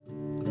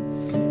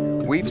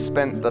We've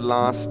spent the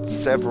last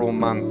several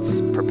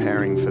months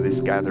preparing for this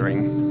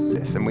gathering,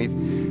 and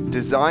we've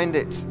designed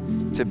it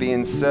to be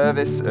in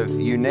service of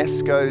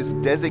UNESCO's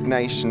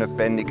designation of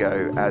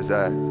Bendigo as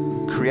a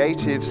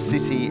creative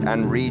city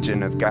and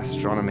region of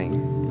gastronomy.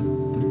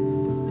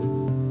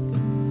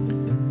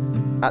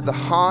 At the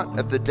heart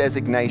of the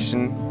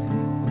designation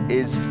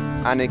is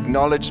an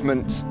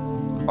acknowledgement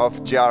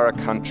of Jara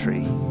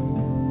country,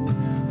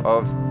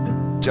 of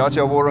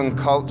Djadjawurrung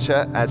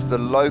culture as the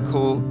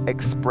local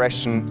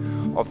expression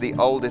of the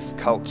oldest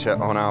culture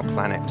on our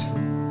planet,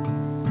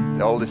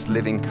 the oldest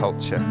living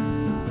culture.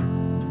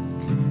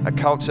 A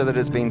culture that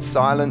has been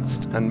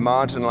silenced and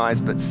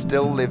marginalized but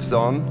still lives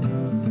on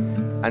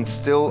and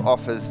still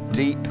offers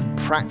deep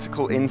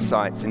practical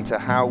insights into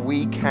how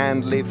we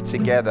can live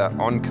together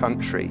on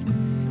country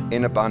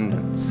in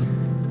abundance.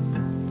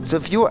 So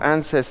if your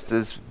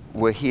ancestors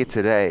were here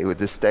today with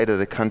the state of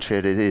the country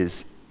that it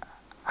is,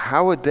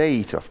 how would they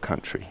eat off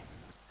country?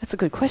 That's a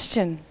good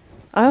question.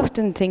 I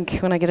often think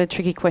when I get a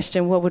tricky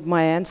question, what would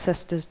my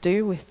ancestors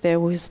do with their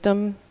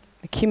wisdom,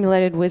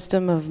 accumulated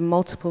wisdom of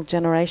multiple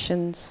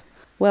generations?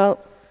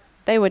 Well,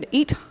 they would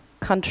eat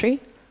country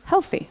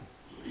healthy,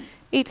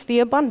 eat the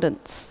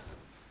abundance.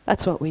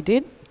 That's what we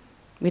did.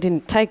 We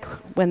didn't take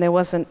when there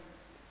wasn't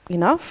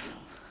enough,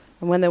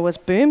 and when there was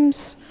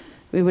booms,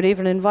 we would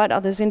even invite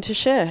others in to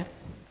share.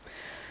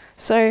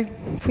 So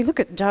if we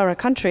look at Jara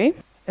country,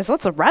 there's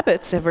lots of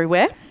rabbits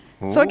everywhere.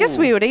 Ooh. So I guess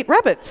we would eat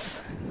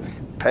rabbits.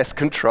 Pest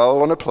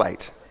control on a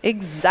plate.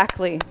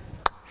 Exactly.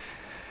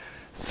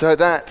 So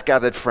that,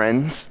 gathered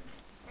friends,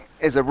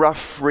 is a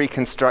rough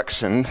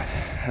reconstruction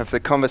of the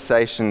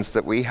conversations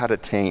that we had a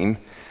team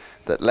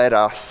that led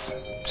us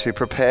to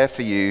prepare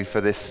for you for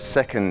this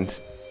second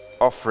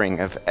offering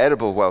of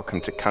edible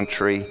welcome to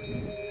country,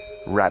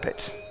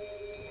 rabbit.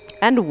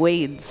 And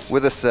weeds.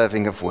 With a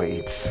serving of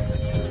weeds.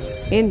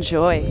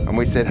 Enjoy. And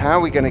we said, how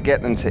are we going to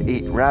get them to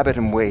eat rabbit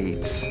and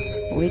weeds?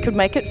 We could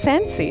make it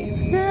fancy.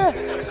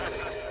 Yeah.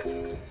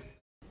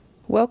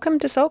 Welcome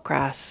to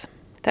Saltgrass.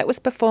 That was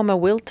performer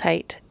Will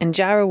Tate and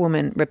Jara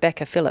woman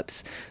Rebecca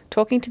Phillips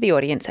talking to the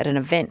audience at an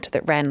event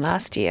that ran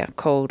last year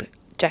called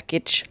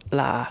Jakich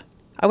La.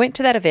 I went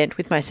to that event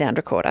with my sound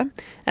recorder,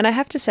 and I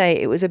have to say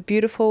it was a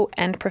beautiful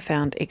and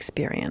profound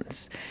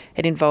experience.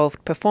 It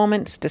involved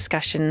performance,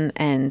 discussion,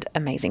 and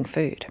amazing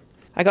food.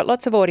 I got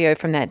lots of audio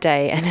from that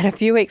day, and then a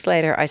few weeks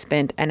later I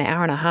spent an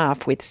hour and a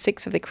half with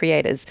 6 of the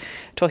creators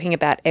talking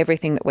about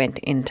everything that went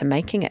into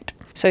making it.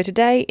 So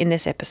today in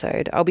this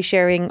episode, I'll be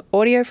sharing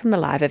audio from the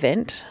live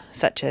event,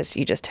 such as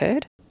you just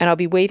heard, and I'll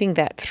be weaving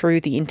that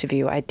through the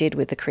interview I did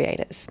with the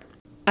creators.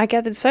 I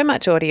gathered so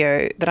much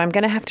audio that I'm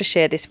going to have to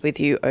share this with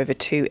you over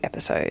 2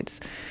 episodes.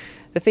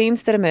 The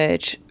themes that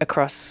emerge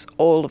across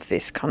all of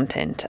this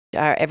content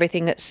are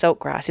everything that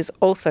Saltgrass is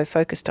also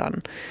focused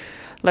on.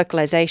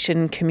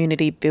 Localisation,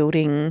 community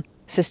building,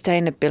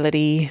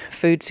 sustainability,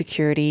 food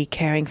security,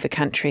 caring for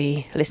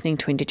country, listening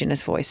to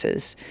Indigenous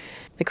voices.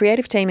 The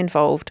creative team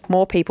involved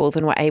more people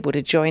than were able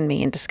to join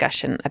me in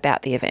discussion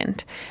about the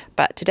event.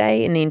 But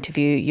today in the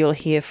interview, you'll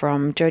hear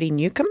from Jodie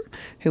Newcomb,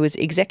 who is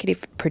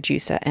executive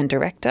producer and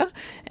director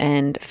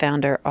and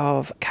founder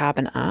of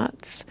Carbon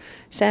Arts.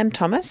 Sam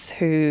Thomas,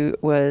 who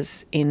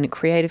was in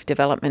creative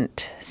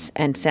development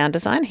and sound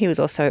design. He was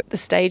also the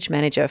stage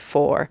manager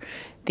for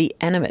The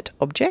Animate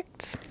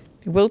Objects.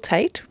 Will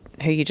Tate,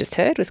 who you just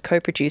heard, was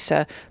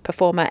co-producer,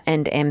 performer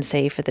and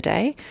MC for the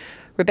day.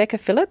 Rebecca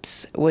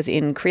Phillips was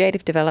in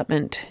creative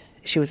development.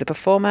 She was a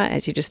performer,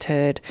 as you just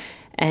heard,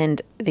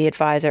 and the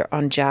advisor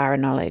on Jara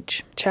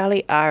Knowledge.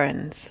 Charlie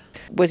Ahrens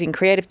was in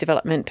creative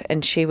development,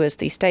 and she was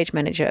the stage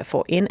manager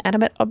for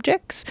Inanimate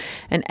Objects.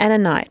 And Anna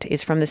Knight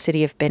is from the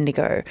city of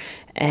Bendigo,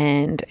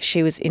 and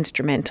she was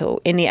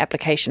instrumental in the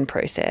application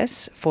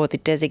process for the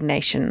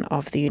designation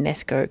of the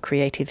UNESCO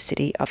Creative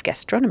City of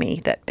Gastronomy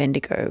that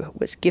Bendigo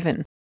was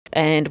given.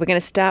 And we're going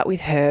to start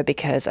with her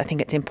because I think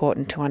it's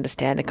important to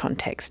understand the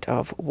context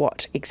of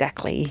what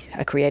exactly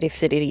a creative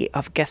city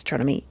of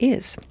gastronomy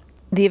is.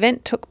 The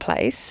event took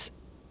place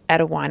at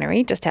a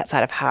winery just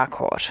outside of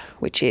Harcourt,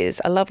 which is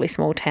a lovely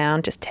small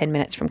town just 10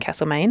 minutes from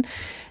Castlemaine.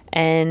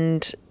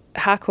 And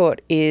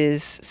Harcourt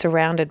is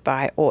surrounded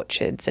by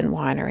orchards and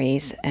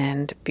wineries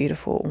and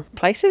beautiful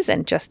places,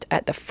 and just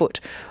at the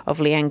foot of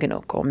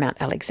Leanganuk or Mount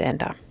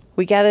Alexander.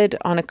 We gathered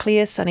on a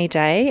clear sunny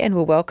day and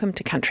were welcomed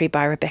to country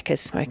by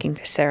Rebecca's smoking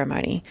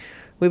ceremony.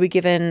 We were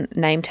given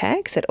name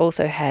tags that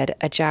also had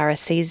a Jara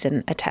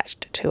season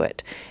attached to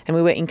it, and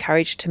we were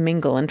encouraged to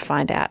mingle and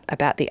find out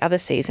about the other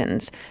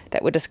seasons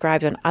that were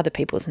described on other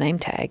people's name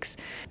tags.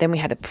 Then we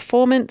had a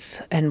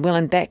performance, and Will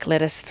and Beck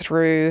led us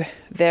through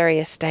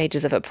various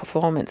stages of a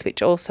performance,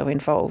 which also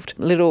involved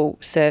little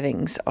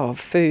servings of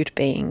food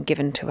being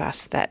given to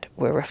us that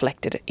were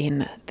reflected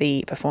in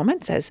the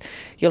performance, as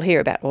you'll hear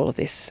about all of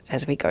this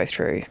as we go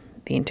through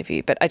the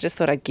interview, but I just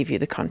thought I'd give you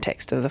the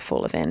context of the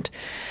full event.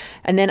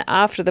 And then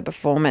after the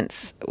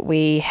performance,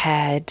 we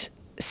had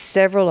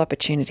several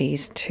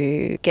opportunities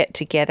to get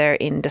together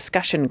in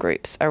discussion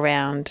groups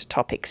around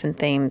topics and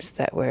themes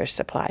that were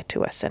supplied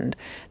to us and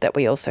that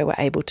we also were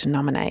able to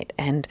nominate.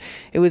 And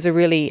it was a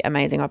really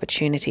amazing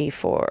opportunity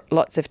for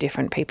lots of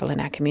different people in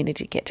our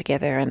community to get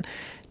together and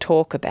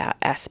talk about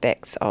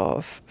aspects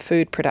of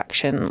food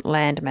production,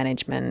 land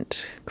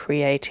management,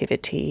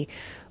 creativity,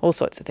 all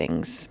sorts of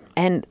things.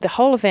 And the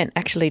whole event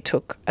actually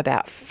took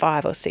about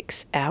 5 or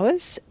 6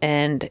 hours,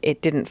 and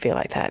it didn't feel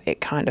like that.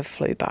 It kind of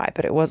flew by,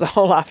 but it was a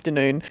whole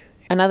afternoon.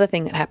 Another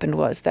thing that happened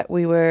was that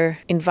we were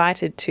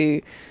invited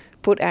to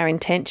put our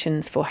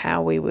intentions for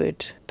how we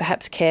would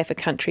perhaps care for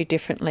country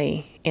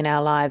differently in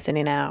our lives and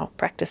in our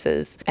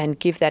practices, and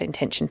give that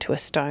intention to a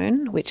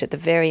stone, which at the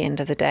very end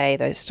of the day,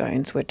 those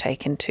stones were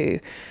taken to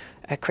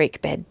a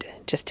creek bed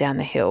just down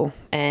the hill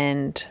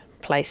and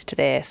placed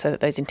there so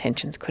that those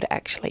intentions could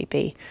actually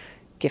be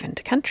given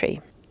to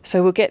country.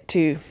 So we'll get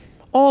to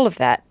all of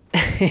that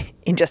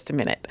in just a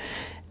minute.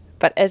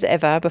 But as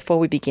ever, before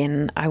we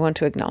begin, I want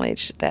to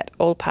acknowledge that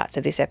all parts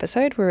of this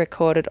episode were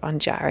recorded on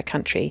Djara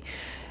country.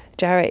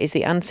 Djara is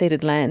the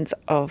unceded lands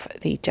of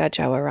the Dja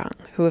Dja Wurrung,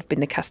 who have been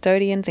the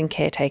custodians and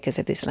caretakers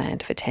of this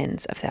land for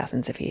tens of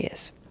thousands of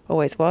years.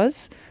 Always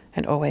was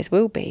and always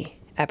will be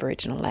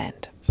Aboriginal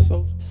land.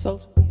 Salt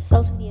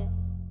of the earth.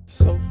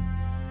 Salt.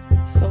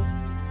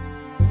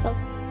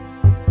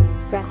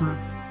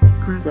 Grassroots.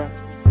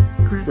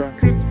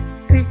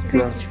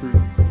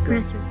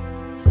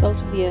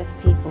 Salt of the earth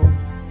people.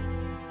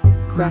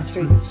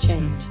 Grassroots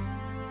change.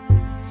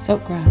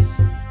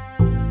 Saltgrass.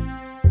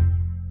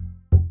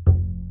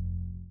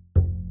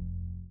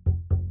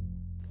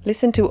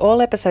 Listen to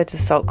all episodes of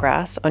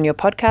Saltgrass on your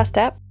podcast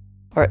app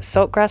or at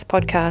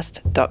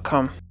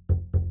saltgrasspodcast.com.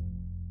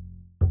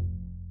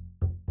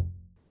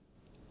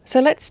 So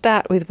let's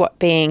start with what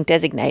being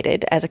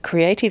designated as a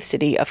creative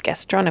city of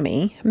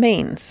gastronomy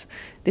means.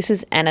 This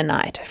is Anna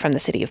Knight from the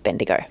city of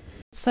Bendigo.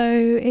 So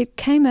it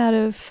came out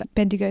of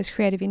Bendigo's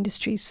creative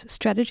industries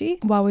strategy.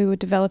 While we were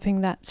developing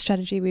that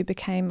strategy, we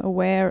became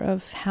aware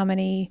of how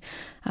many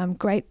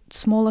great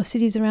smaller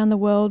cities around the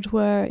world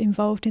were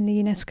involved in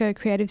the UNESCO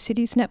Creative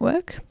Cities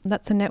Network.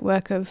 That's a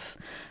network of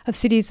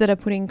cities that are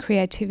putting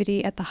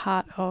creativity at the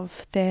heart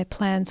of their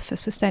plans for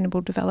sustainable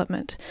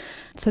development.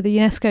 So the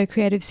UNESCO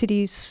Creative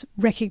Cities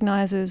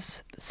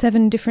recognises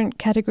 7 different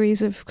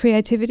categories of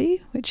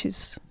creativity, which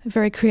is a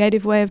very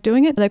creative way of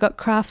doing it. They've got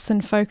crafts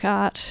and folk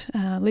art,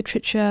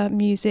 literature,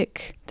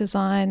 music,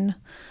 design,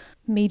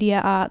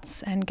 media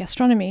arts and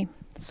gastronomy.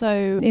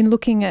 So in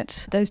looking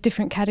at those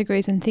different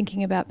categories and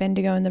thinking about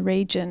Bendigo and the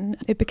region,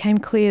 it became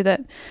clear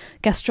that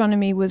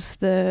gastronomy was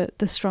the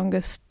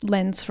strongest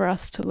lens for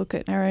us to look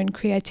at our own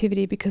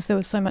creativity, because there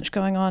was so much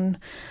going on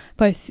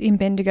both in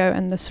Bendigo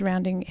and the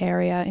surrounding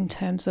area in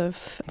terms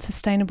of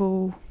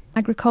sustainable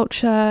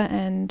agriculture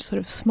and sort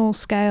of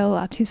small-scale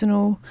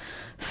artisanal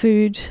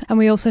food. And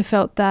we also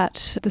felt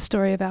that the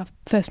story of our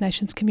First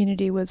Nations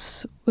community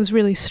was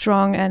really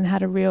strong and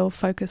had a real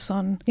focus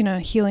on,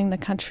 healing the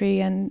country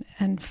and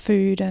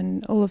food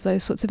and all of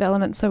those sorts of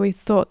elements. So we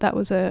thought that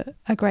was a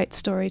great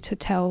story to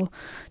tell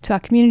to our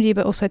community,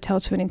 but also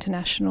tell to an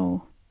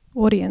international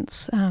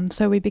audience.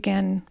 So we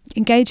began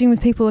engaging with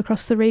people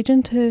across the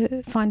region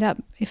to find out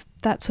if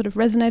that sort of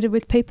resonated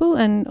with people.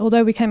 And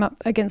although we came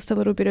up against a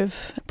little bit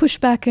of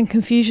pushback and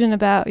confusion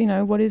about,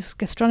 what does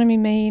gastronomy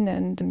mean?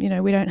 And,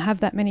 we don't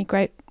have that many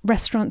great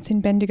restaurants in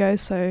Bendigo,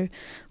 so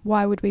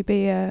why would we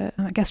be a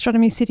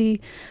gastronomy city?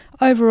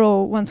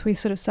 Overall, once we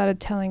sort of started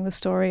telling the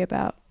story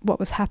about what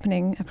was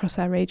happening across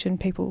our region,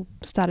 people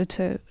started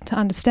to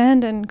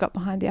understand and got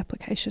behind the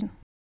application.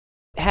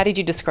 How did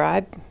you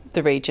describe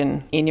the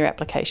region in your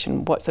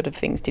application? What sort of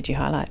things did you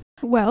highlight?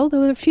 Well, there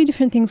were a few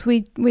different things.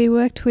 We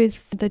worked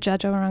with the Dja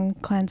Dja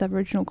Wurrung Clans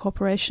Aboriginal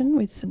Corporation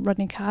with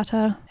Rodney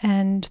Carter,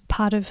 and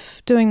part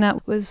of doing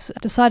that was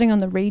deciding on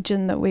the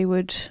region that we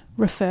would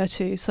refer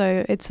to.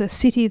 So it's a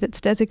city that's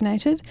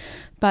designated,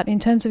 but in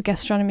terms of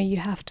gastronomy, you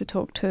have to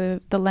talk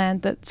to the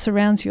land that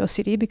surrounds your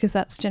city, because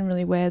that's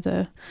generally where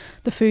the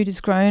food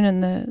is grown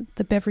and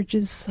the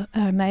beverages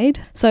are made.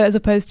 So as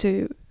opposed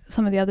to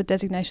some of the other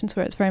designations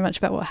where it's very much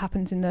about what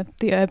happens in the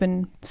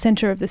urban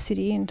centre of the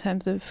city in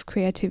terms of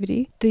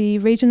creativity. The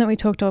region that we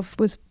talked of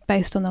was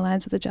based on the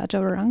lands of the Dja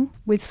Dja Wurrung,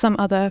 with some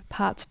other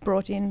parts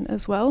brought in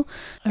as well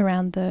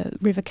around the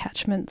river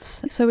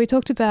catchments. So we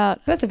talked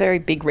about... That's a very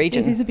big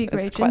region. It is a big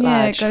region, quite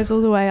large. It goes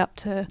all the way up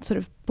to sort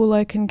of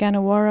Bullock and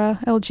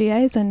Gannawarra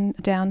LGAs and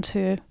down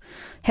to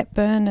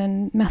Hepburn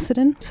and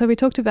Macedon. So we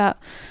talked about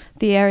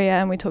the area,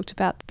 and we talked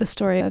about the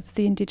story of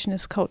the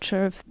Indigenous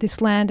culture of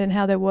this land and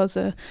how there was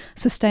a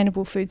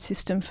sustainable food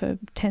system for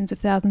tens of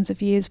thousands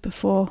of years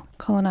before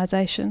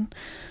colonisation.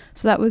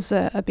 So that was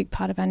a big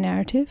part of our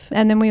narrative.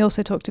 And then we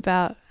also talked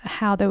about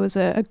how there was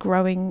a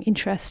growing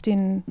interest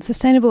in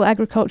sustainable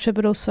agriculture,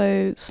 but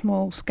also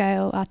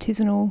small-scale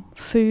artisanal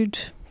food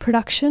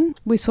production.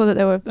 We saw that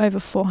there were over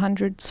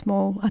 400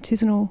 small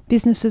artisanal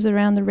businesses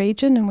around the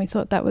region, and we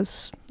thought that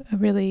was a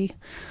really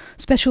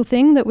special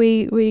thing, that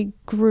we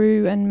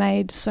grew and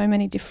made so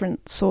many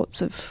different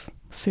sorts of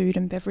food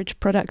and beverage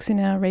products in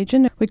our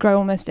region. We grow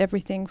almost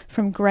everything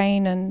from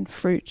grain and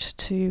fruit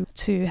to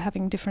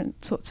having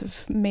different sorts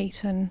of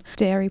meat and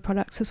dairy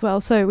products as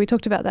well. So we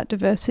talked about that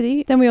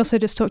diversity. Then we also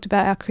just talked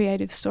about our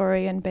creative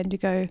story, and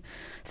Bendigo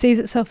sees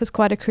itself as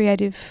quite a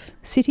creative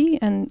city,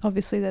 and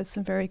obviously there's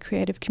some very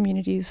creative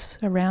communities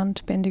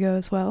around Bendigo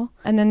as well.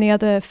 And then the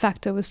other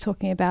factor was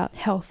talking about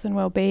health and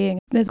well-being.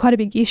 There's quite a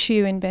big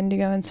issue in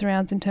Bendigo and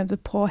surrounds in terms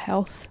of poor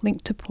health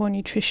linked to poor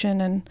nutrition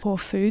and poor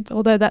foods.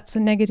 Although that's a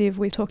negative,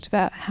 we talked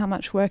about how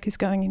much work is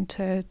going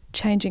into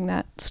changing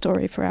that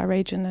story for our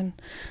region, and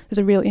there's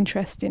a real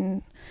interest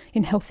in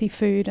healthy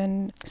food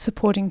and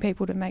supporting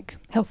people to make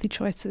healthy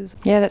choices.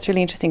 Yeah, that's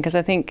really interesting, because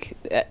I think,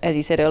 as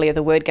you said earlier,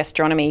 the word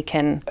gastronomy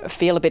can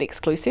feel a bit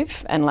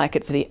exclusive and like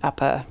it's the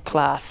upper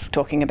class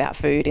talking about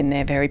food in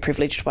their very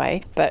privileged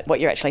way. But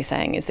what you're actually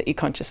saying is that you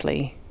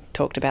consciously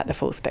talked about the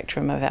full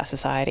spectrum of our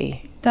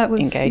society. That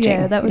was engaging.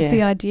 Yeah, that was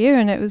the idea,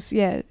 and it was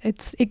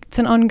it's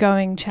an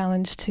ongoing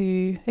challenge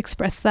to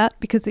express that,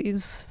 because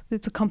it's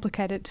a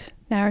complicated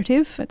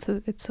narrative.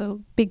 It's a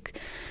big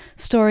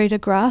story to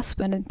grasp,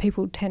 and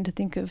people tend to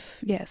think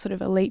of sort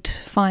of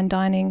elite fine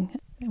dining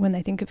when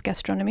they think of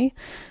gastronomy.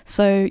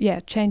 So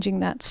changing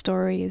that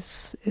story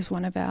is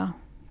one of our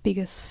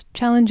biggest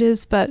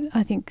challenges, but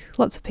I think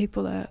lots of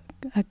people are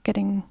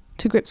getting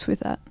to grips with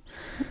that.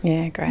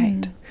 Yeah,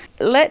 great.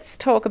 Let's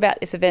talk about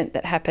this event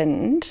that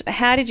happened.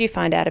 How did you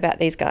find out about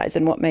these guys,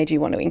 and what made you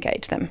want to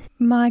engage them?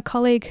 My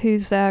colleague,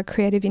 who's our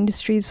creative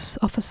industries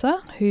officer,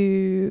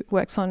 who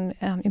works on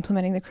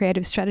implementing the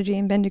creative strategy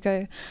in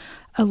Bendigo,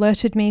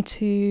 alerted me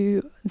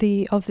to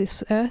the Of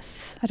This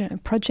Earth,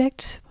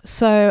 project.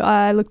 So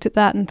I looked at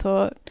that and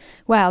thought,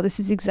 wow, this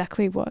is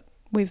exactly what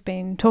we've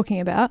been talking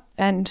about,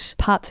 and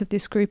parts of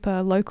this group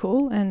are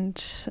local, and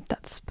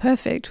that's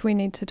perfect. We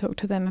need to talk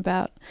to them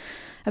about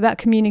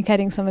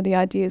communicating some of the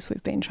ideas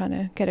we've been trying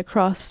to get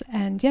across.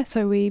 And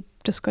so we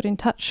just got in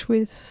touch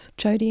with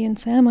Jodie and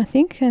Sam, I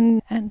think,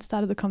 and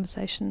started the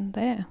conversation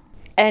there.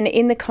 And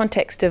in the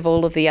context of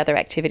all of the other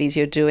activities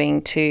you're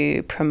doing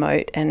to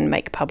promote and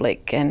make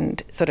public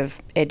and sort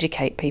of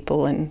educate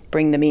people and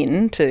bring them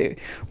in to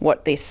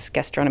what this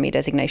gastronomy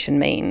designation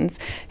means,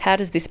 how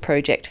does this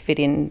project fit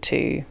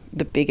into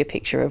the bigger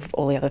picture of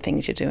all the other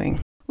things you're doing?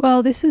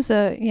 Well, this is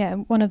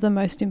one of the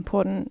most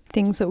important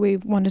things that we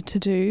wanted to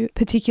do,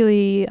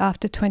 particularly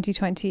after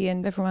 2020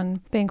 and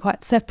everyone being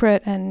quite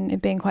separate and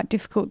it being quite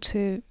difficult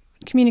to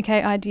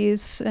communicate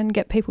ideas and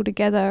get people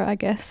together, I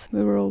guess.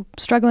 We were all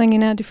struggling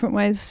in our different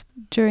ways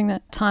during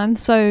that time.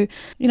 So,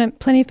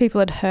 plenty of people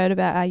had heard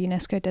about our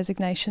UNESCO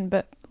designation,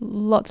 but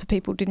lots of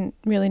people didn't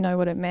really know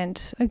what it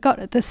meant. I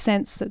got the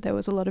sense that there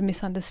was a lot of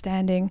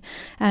misunderstanding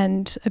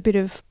and a bit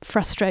of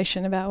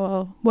frustration about,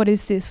 well, what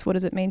is this? What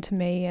does it mean to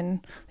me?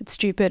 And it's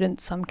stupid and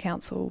some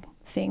council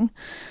thing.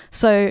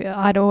 So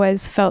I'd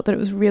always felt that it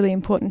was really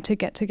important to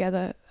get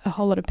together a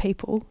whole lot of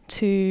people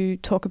to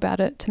talk about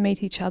it, to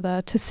meet each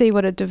other, to see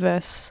what a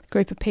diverse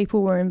group of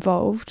people were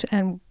involved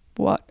and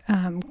what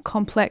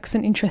complex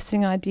and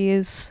interesting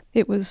ideas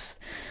it was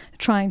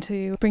trying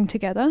to bring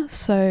together.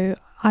 So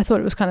I thought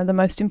it was kind of the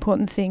most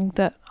important thing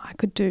that I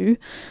could do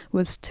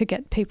was to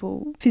get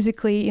people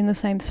physically in the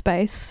same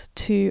space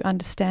to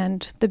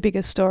understand the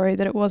bigger story,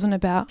 that it wasn't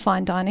about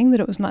fine dining, that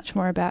it was much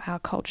more about our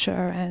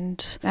culture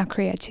and our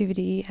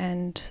creativity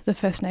and the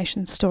First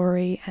Nations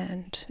story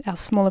and our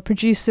smaller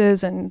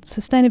producers and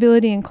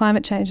sustainability and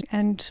climate change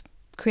and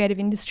creative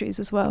industries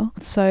as well.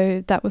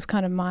 So that was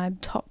kind of my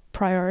top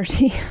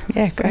priority.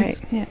 Yeah,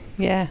 great.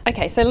 Yeah.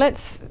 Okay, so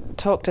let's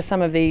talk to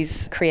some of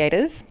these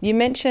creators. You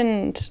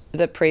mentioned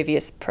the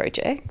previous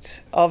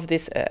project, Of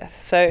This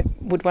Earth. So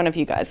would one of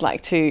you guys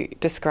like to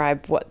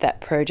describe what that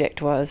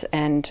project was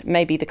and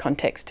maybe the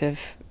context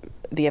of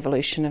the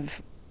evolution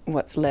of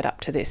what's led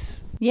up to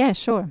this? Yeah,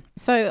 sure.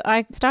 So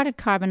I started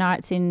Carbon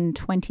Arts in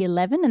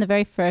 2011, and the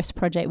very first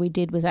project we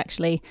did was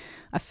actually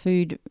a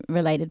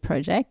food-related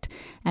project,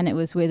 and it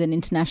was with an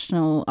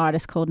international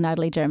artist called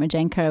Natalie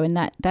Jeremijenko,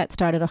 and that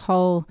started a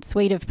whole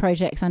suite of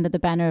projects under the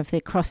banner of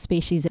the Cross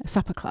Species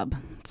Supper Club.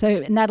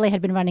 So Natalie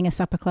had been running a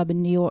supper club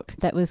in New York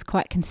that was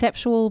quite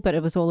conceptual, but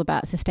it was all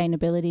about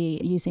sustainability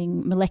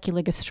using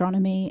molecular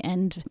gastronomy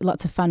and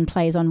lots of fun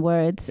plays on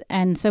words.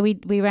 And so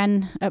we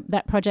ran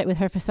that project with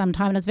her for some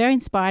time, and I was very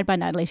inspired by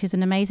Natalie. She's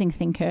an amazing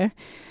thinker.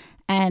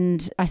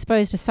 And I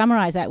suppose to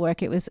summarise that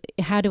work, it was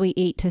how do we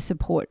eat to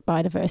support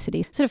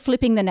biodiversity? Sort of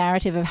flipping the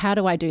narrative of how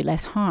do I do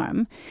less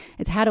harm?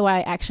 It's how do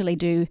I actually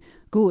do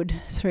good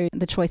through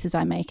the choices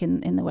I make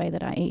in the way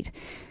that I eat?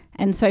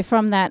 And so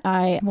from that,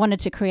 I wanted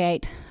to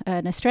create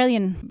an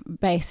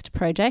Australian-based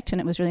project, and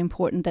it was really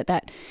important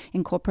that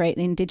incorporate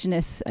the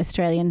Indigenous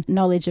Australian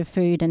knowledge of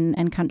food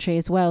and country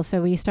as well.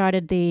 So we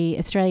started the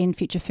Australian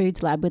Future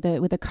Foods Lab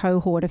with a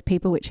cohort of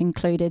people, which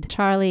included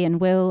Charlie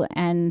and Will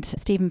and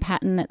Stephen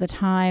Patton at the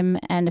time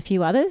and a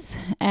few others,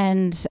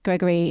 and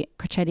Gregory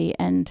Crocetti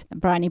and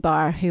Bryony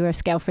Barr, who are a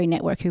Scale-Free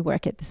Network, who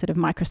work at the sort of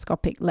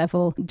microscopic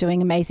level,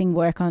 doing amazing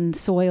work on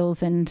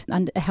soils and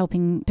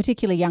helping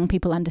particularly young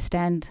people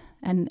understand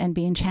and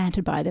be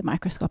enchanted by the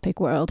microscopic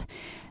world.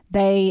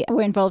 They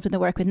were involved in the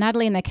work with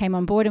Natalie and they came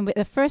on board. And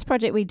the first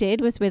project we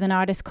did was with an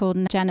artist called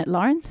Janet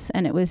Lawrence,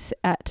 and it was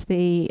at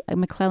the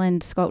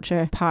McClelland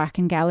Sculpture Park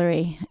and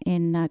Gallery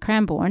in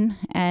Cranbourne.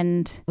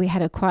 And we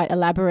had a quite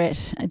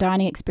elaborate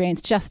dining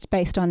experience just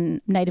based on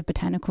native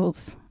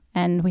botanicals.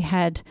 And we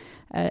had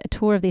a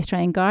tour of the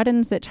Australian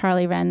Gardens that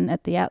Charlie ran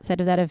at the outset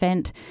of that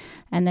event,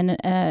 and then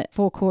a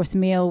 4-course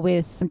meal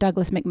with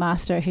Douglas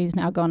McMaster, who's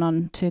now gone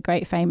on to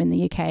great fame in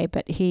the UK,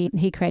 but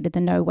he created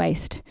the No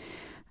Waste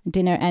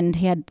dinner, and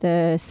he had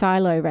the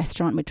Silo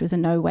restaurant, which was a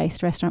no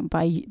waste restaurant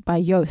by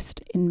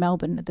Yoast in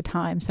Melbourne at the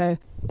time. So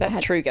that's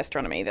true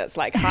gastronomy. That's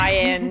like high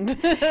end.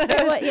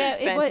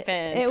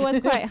 It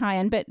was quite high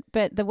end,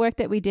 but the work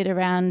that we did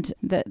around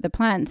the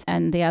plants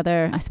and the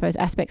other, I suppose,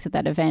 aspects of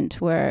that event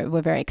were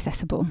very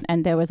accessible.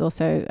 And there was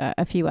also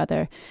a few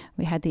other.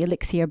 We had the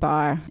Elixir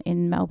Bar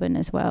in Melbourne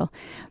as well.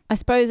 I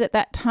suppose at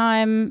that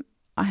time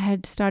I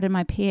had started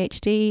my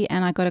PhD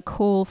and I got a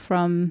call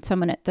from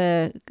someone at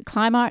the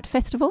Climart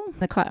Festival.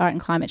 The Art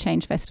and Climate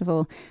Change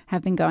Festival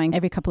have been going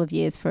every couple of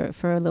years for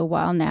a little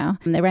while now.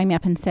 And they rang me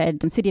up and said,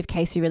 the City of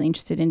Casey are really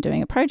interested in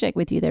doing a project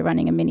with you. They're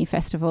running a mini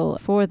festival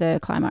for the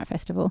Climart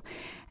Festival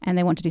and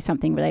they want to do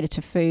something related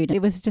to food.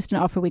 It was just an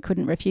offer we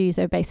couldn't refuse.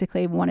 They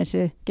basically wanted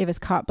to give us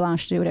carte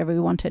blanche to do whatever we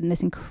wanted in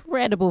this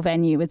incredible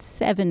venue with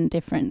 7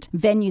 different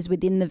venues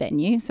within the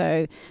venue.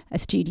 So a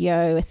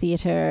studio, a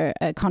theatre,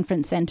 a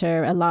conference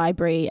centre, a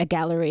library, a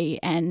gallery,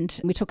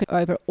 and we took it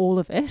over all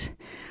of it.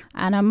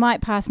 And I might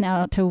pass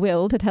now to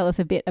Will to tell us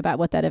a bit about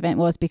what that event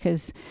was,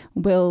 because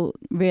Will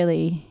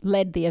really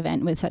led the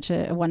event with such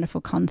a wonderful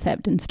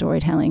concept and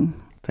storytelling.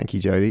 Thank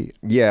you, Jodie.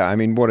 Yeah, I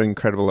mean, what an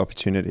incredible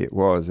opportunity it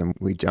was, and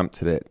we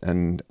jumped at it,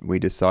 and we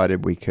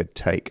decided we could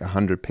take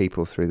 100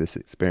 people through this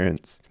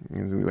experience.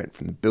 We went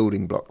from the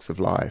building blocks of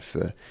life,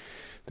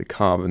 the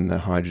carbon, the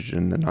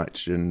hydrogen, the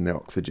nitrogen, the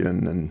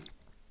oxygen, and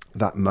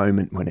that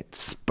moment when it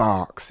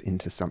sparks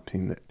into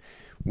something that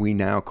we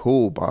now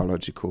call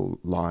biological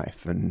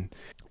life, and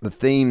the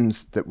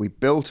themes that we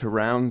built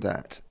around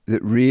that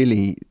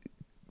really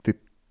the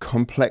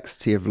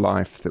complexity of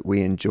life that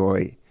we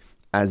enjoy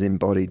as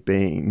embodied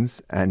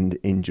beings and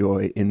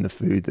enjoy in the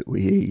food that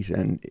we eat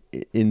and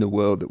in the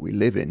world that we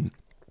live in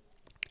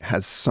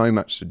has so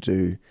much to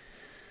do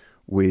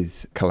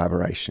with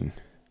collaboration.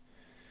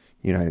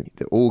 You know,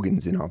 the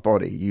organs in our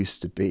body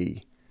used to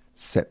be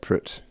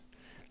separate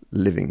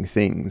living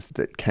things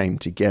that came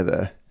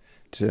together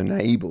to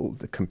enable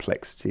the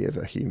complexity of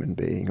a human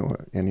being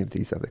or any of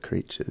these other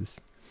creatures.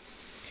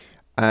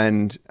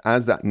 And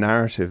as that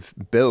narrative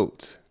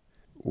built,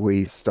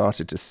 we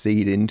started to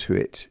seed into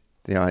it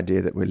the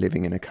idea that we're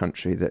living in a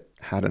country that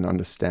had an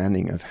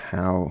understanding of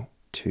how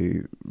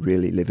to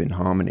really live in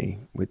harmony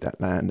with that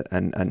land,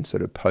 and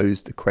sort of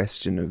posed the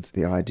question of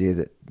the idea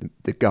that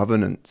the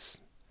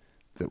governance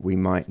that we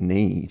might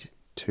need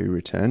to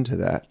return to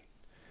that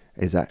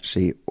is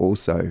actually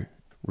also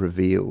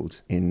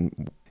revealed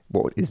in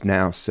what is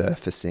now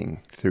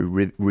surfacing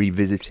through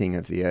revisiting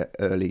of the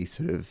early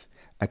sort of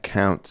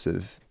accounts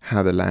of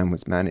how the land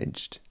was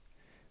managed.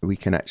 We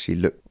can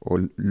actually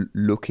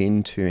look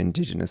into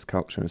Indigenous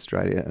culture in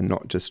Australia and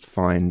not just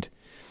find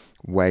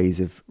ways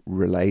of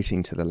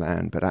relating to the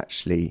land, but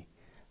actually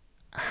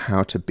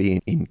how to be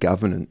in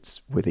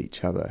governance with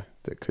each other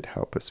that could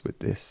help us with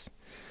this.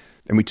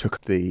 And we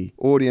took the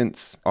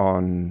audience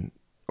on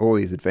all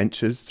these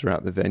adventures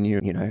throughout the venue.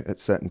 You know, at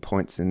certain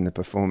points in the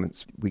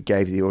performance, we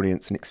gave the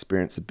audience an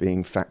experience of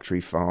being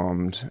factory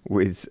farmed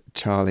with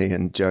Charlie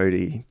and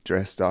Jodie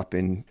dressed up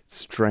in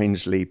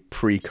strangely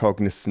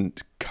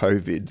precognizant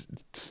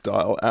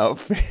COVID-style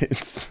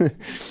outfits.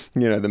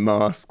 You know, the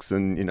masks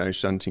and, you know,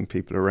 shunting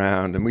people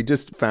around. And we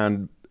just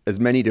found as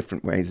many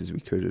different ways as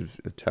we could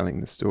of telling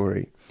the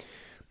story.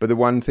 But the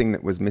one thing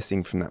that was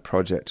missing from that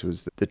project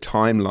was the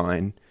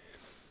timeline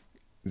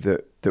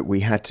that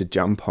we had to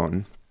jump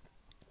on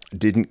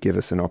didn't give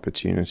us an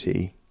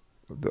opportunity,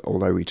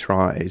 although we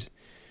tried,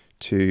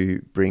 to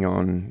bring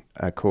on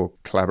a core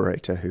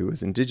collaborator who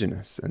was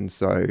Indigenous. And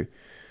so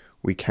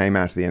we came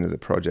out at the end of the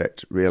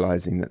project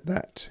realising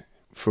that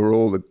for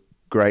all the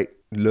great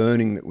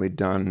learning that we'd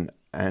done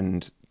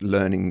and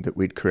learning that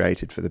we'd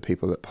created for the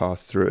people that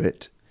passed through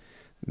it,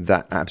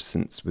 that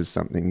absence was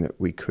something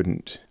that we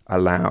couldn't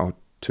allow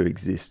to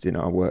exist in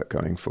our work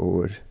going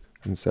forward.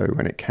 And so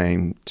when it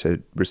came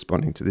to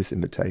responding to this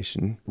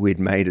invitation,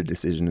 we'd made a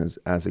decision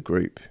as a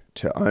group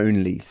to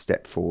only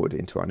step forward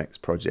into our next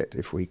project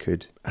if we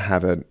could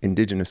have an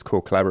Indigenous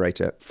core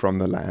collaborator from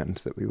the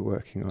land that we were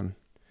working on.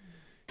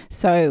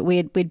 So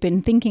we'd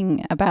been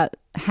thinking about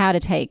how to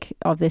take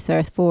Of This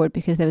Earth forward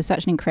because there was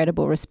such an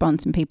incredible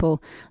response and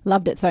people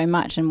loved it so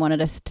much and wanted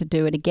us to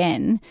do it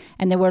again.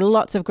 And there were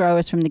lots of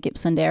growers from the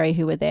Gippsland area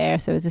who were there.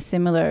 So it was a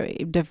similar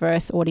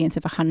diverse audience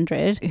of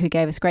 100 who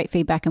gave us great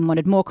feedback and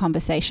wanted more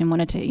conversation,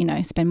 wanted to, you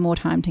know, spend more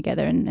time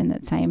together in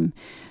that same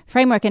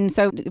framework. And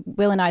so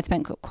Will and I had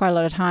spent quite a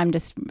lot of time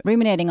just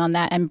ruminating on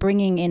that and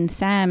bringing in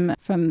Sam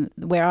from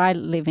where I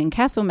live in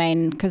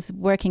Castlemaine, because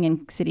working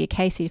in City of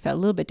Casey felt a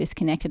little bit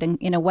disconnected. And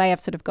in a way,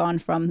 I've sort of gone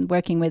from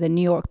working with a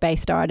New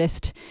York-based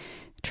artist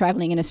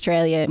travelling in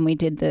Australia, and we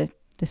did the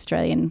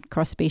Australian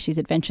cross-species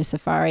adventure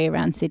safari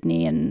around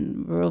Sydney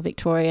and rural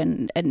Victoria,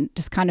 and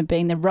just kind of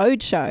being the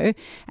road show,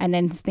 and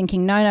then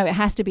thinking, no, it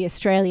has to be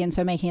Australian,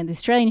 so making it the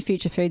Australian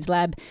Future Foods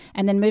Lab,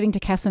 and then moving to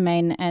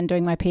Castlemaine and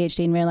doing my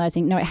PhD and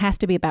realising, no, it has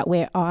to be about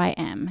where I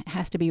am. It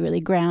has to be really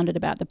grounded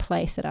about the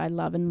place that I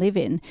love and live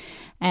in.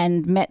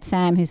 And met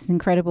Sam, who's an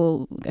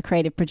incredible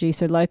creative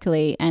producer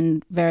locally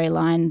and very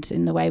aligned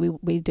in the way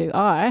we do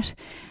art,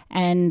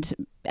 and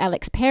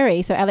Alex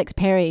Perry. So Alex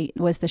Perry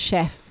was the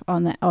chef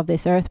of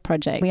this Earth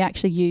project. We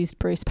actually used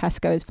Bruce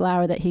Pascoe's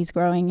flower that he's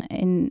growing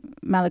in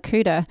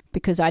Malakuta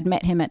because I'd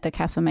met him at the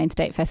Castlemaine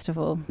State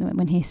Festival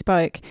when he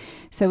spoke.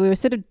 So we were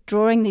sort of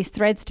drawing these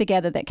threads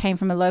together that came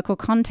from a local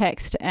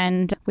context,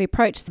 and we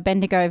approached the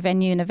Bendigo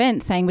venue and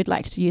event saying we'd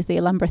like to use the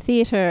Alumbra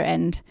Theatre,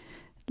 and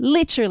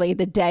literally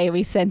the day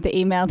we sent the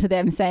email to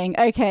them saying,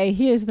 okay,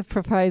 here's the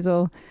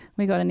proposal,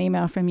 we got an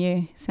email from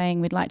you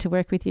saying we'd like to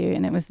work with you.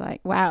 And it was like,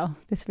 wow,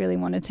 this really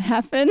wanted to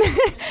happen.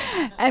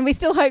 And we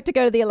still hope to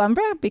go to the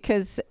Alumbra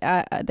because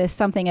there's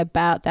something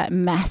about that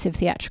massive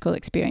theatrical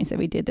experience that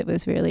we did that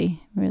was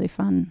really, really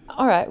fun.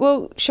 All right,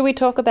 well, should we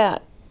talk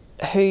about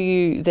who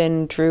you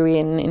then drew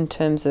in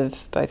terms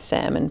of both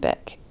Sam and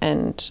Beck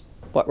and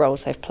what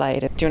roles they've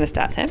played? Do you want to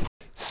start, Sam?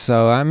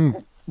 So I'm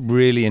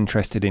really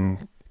interested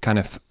in kind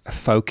of a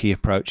folky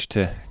approach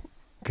to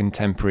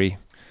contemporary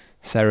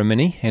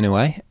ceremony in a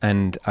way,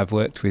 and I've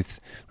worked with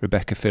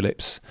Rebecca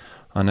Phillips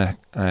on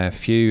a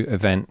few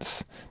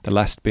events, the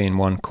last being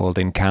one called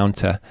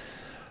Encounter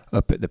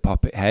up at the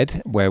Poppet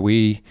Head, where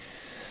we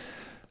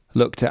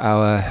looked at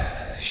our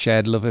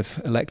shared love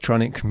of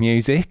electronic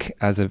music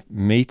as a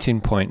meeting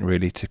point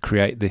really to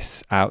create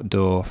this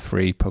outdoor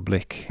free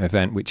public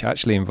event, which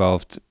actually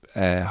involved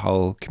a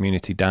whole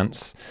community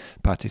dance,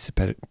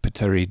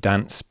 participatory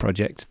dance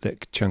project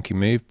that Chunky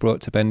Move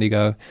brought to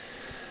Bendigo.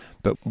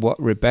 But what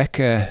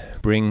Rebecca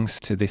brings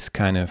to this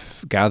kind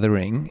of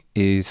gathering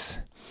is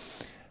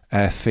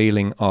a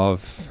feeling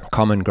of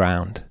common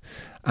ground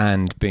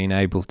and being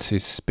able to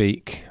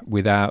speak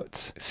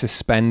without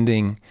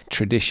suspending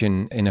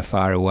tradition in a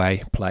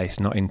faraway place,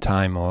 not in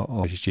time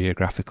or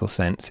geographical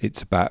sense.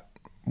 It's about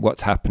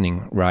what's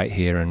happening right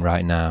here and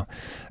right now.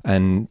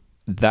 And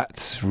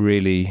that's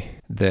really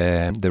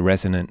the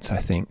resonance, I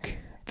think,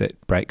 that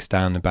breaks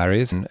down the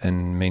barriers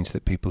and means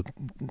that people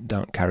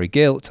don't carry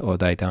guilt or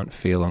they don't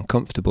feel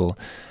uncomfortable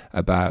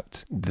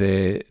about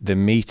the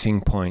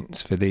meeting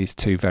points for these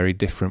two very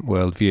different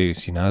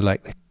worldviews, you know,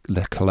 like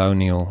the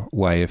colonial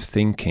way of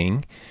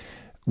thinking.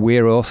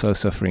 We're also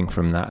suffering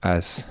from that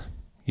as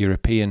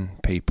European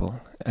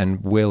people,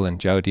 and Will and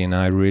Jodie and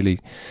I really,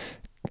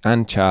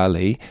 and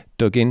Charlie,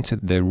 dug into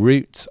the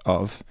roots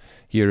of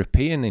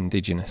European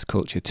indigenous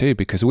culture too,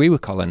 because we were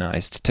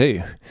colonised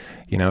too.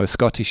 You know, as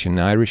Scottish and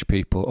Irish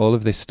people, all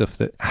of this stuff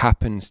that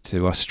happens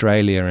to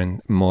Australia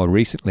and more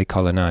recently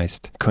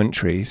colonised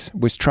countries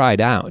was tried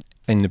out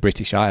in the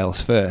British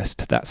Isles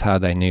first. That's how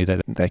they knew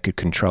that they could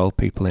control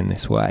people in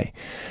this way.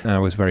 And I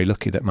was very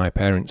lucky that my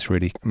parents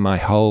really, my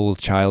whole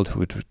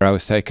childhood, I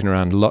was taken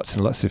around lots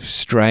and lots of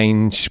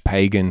strange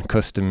pagan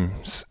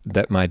customs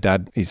that my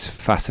dad is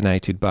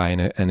fascinated by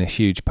and a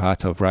huge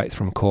part of, right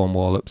from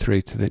Cornwall up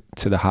through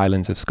to the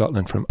Highlands of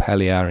Scotland, from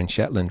Peliar and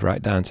Shetland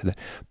right down to the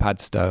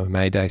Padstow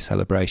May Day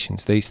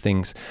celebrations. These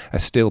things are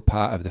still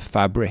part of the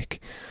fabric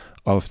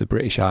of the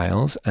British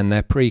Isles, and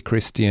they're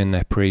pre-Christian,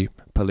 they're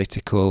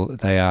pre-political,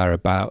 they are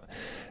about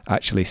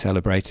actually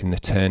celebrating the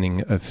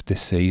turning of the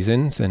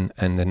seasons and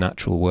the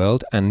natural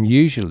world, and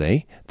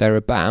usually they're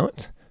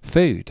about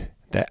food.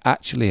 They're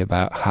actually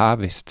about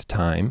harvest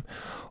time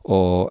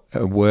or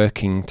a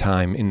working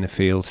time in the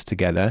fields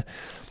together.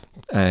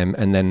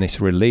 And then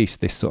this release,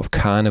 this sort of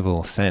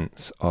carnival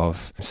sense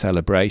of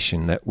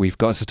celebration that we've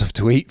got stuff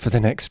to eat for the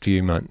next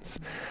few months.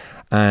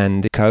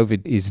 And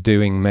COVID is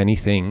doing many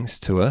things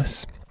to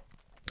us,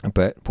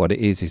 but what it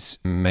is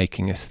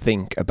making us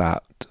think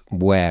about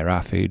where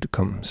our food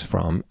comes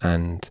from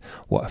and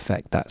what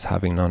effect that's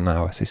having on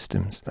our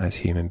systems as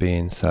human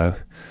beings. So,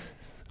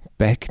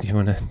 Beck, do you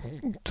want to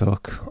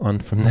talk on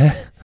from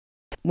there?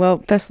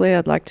 Well, firstly,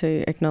 I'd like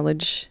to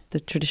acknowledge the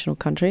traditional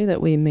country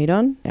that we meet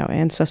on, our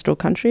ancestral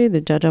country,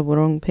 the Dja Dja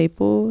Wurrung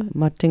people,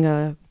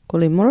 Matinga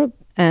Kulimurub,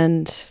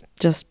 and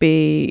just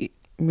be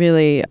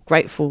really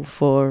grateful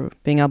for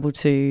being able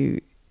to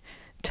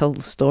tell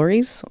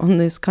stories on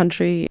this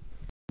country,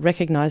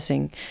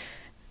 recognising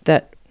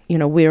that, you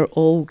know, we're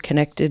all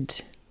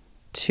connected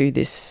to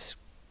this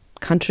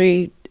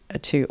country,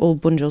 to all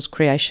Bunjal's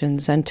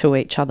creations and to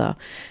each other.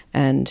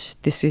 And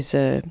this is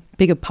a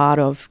bigger part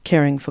of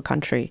caring for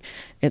country.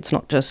 It's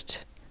not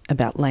just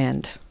about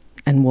land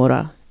and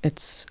water.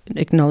 It's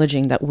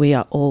acknowledging that we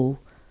are all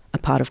a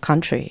part of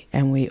country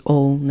and we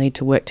all need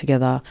to work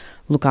together,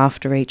 look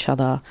after each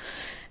other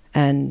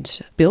and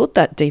build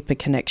that deeper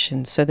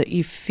connection so that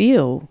you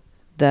feel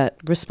that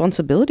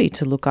responsibility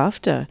to look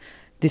after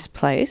this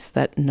place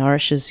that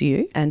nourishes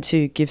you and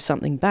to give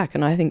something back.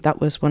 And I think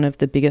that was one of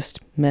the biggest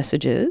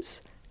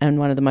messages and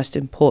one of the most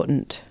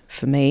important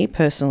for me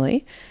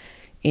personally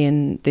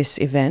in this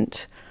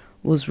event,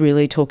 was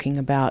really talking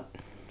about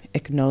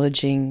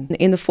acknowledging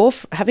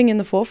having in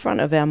the forefront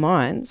of our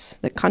minds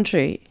that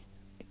country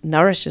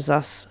nourishes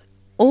us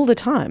all the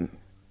time.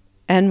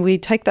 And we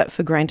take that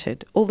for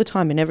granted all the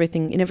time in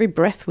everything, in every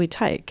breath we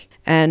take.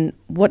 And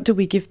what do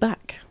we give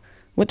back?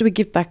 What do we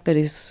give back that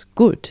is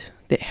good,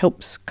 that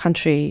helps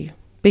country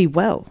be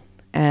well?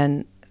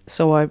 And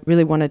so I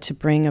really wanted to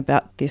bring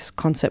about this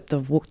concept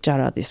of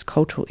wokjara, this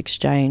cultural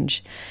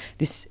exchange,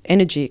 this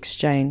energy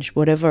exchange,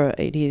 whatever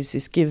it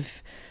is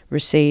give,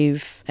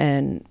 receive,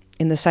 and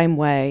in the same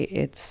way,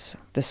 it's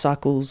the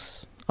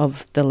cycles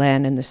of the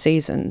land and the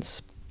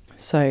seasons.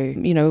 So,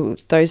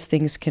 those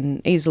things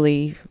can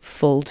easily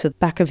fall to the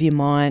back of your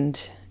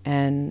mind,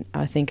 and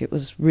I think it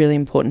was really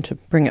important to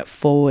bring it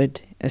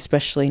forward,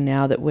 especially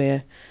now that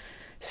we're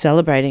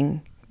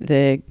celebrating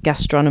the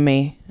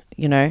gastronomy.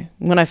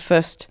 When I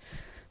first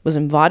was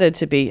invited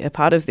to be a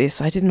part of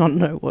this, I did not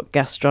know what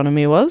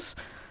gastronomy was.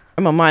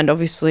 My mind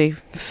obviously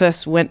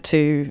first went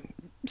to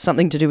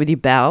something to do with your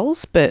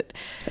bowels, but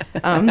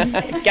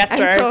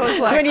gastro.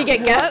 So when you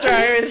get gastro,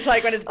 it's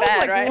like when it's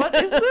bad, right? What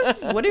is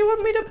this? What do you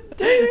want me to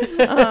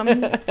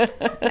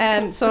do?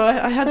 And so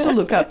I had to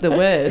look up the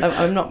word.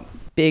 I'm not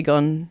big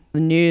on the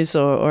news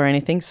or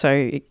anything, so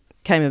it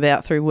came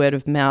about through word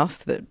of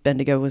mouth that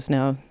Bendigo was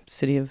now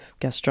City of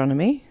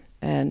Gastronomy.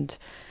 And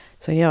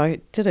so, I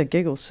did a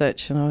Google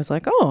search and I was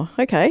like, oh,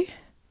 okay,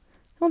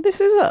 well,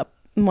 this is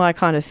my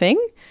kind of thing.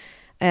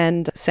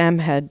 And Sam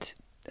had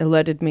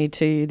alerted me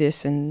to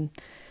this and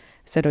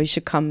said, you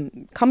should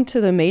come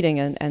to the meeting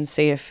and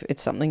see if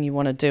it's something you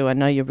want to do. I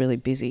know you're really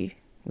busy,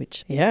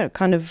 which, it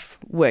kind of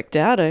worked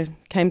out. I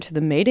came to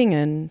the meeting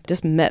and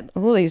just met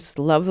all these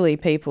lovely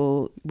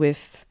people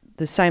with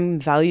the same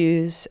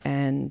values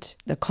and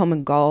the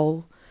common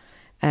goal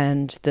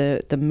and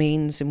the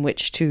means in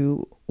which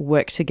to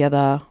work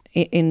together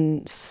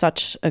in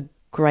such a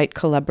great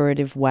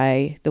collaborative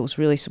way that was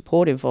really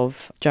supportive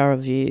of Djara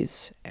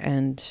views,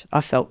 and I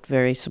felt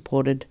very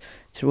supported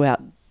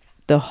throughout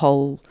the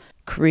whole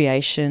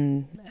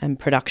creation and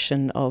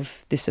production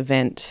of this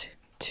event,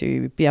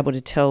 to be able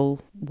to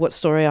tell what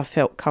story I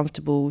felt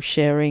comfortable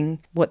sharing,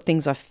 what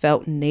things I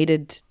felt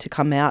needed to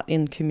come out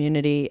in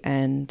community,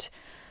 and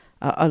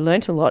I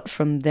learnt a lot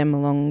from them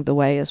along the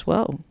way as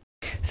well.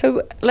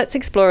 So let's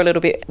explore a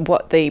little bit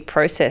what the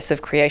process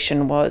of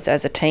creation was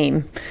as a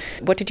team.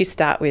 What did you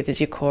start with as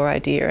your core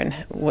idea, and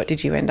what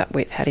did you end up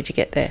with? How did you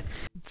get there?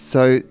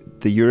 So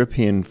the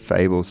European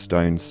fable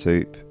stone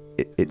soup,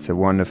 it's a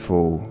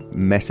wonderful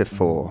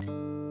metaphor.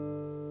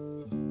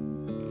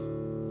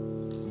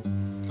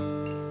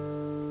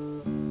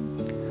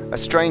 A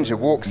stranger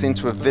walks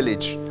into a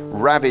village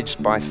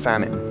ravaged by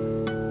famine.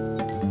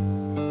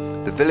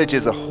 The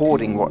villagers are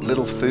hoarding what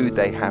little food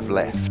they have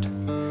left.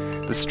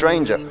 The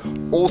stranger,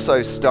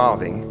 also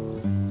starving,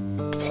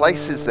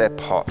 places their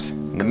pot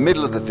in the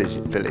middle of the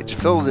village,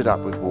 fills it up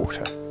with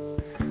water,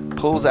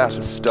 pulls out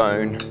a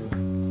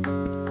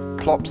stone,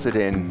 plops it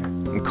in,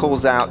 and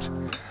calls out,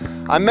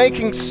 "I'm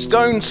making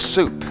stone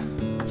soup.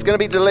 It's going to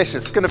be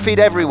delicious. It's going to feed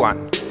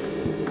everyone."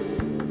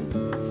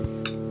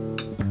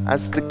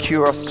 As the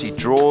curiosity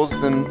draws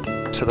them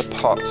to the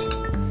pot,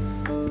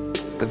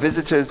 the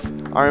visitors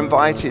are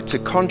invited to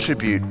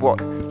contribute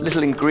what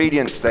little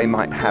ingredients they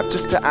might have,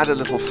 just to add a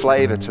little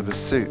flavour to the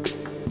soup.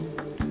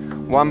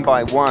 One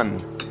by one,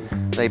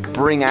 they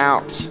bring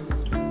out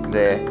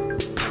their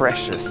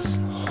precious,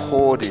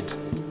 hoarded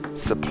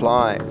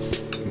supplies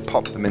and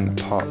pop them in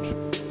the pot.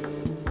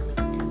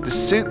 The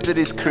soup that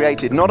is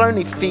created not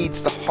only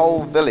feeds the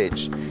whole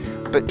village,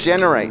 but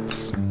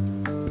generates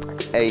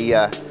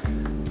a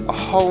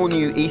whole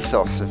new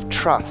ethos of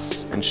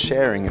trust and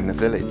sharing in the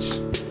village.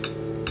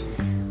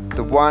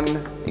 The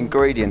one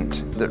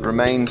ingredient that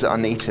remains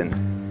uneaten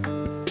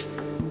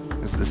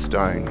is the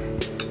stone.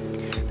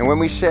 And when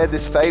we shared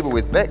this fable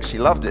with Beck, she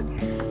loved it.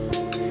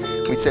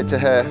 We said to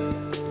her,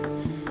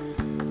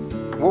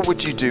 "What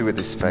would you do with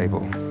this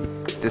fable,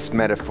 this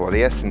metaphor,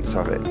 the essence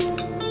of it?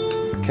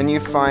 Can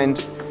you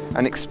find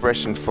an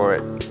expression for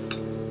it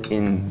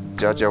in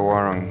Dja Dja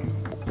Wurrung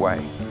way?"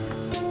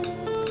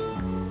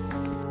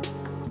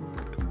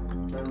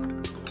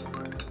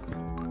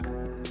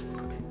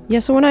 Yeah,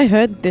 so when I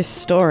heard this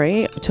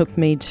story, it took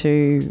me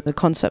to the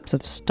concepts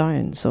of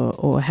stones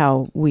or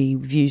how we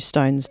view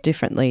stones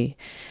differently.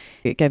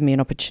 It gave me an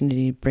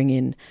opportunity to bring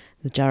in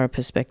the Djara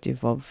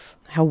perspective of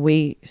how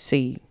we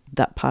see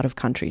that part of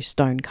country,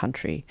 stone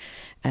country,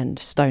 and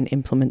stone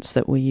implements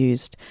that were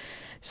used.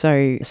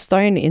 So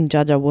stone in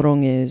Dja Dja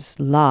Wurrung is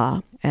la,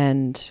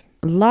 and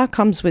la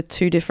comes with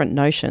two different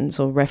notions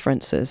or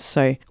references.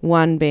 So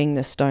one being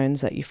the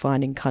stones that you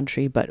find in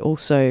country, but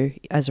also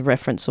as a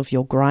reference of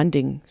your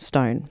grinding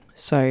stone.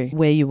 So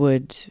where you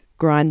would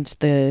grind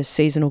the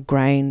seasonal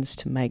grains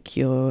to make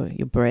your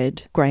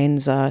bread.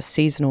 Grains are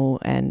seasonal,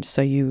 and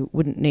so you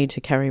wouldn't need to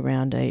carry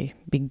around a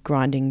big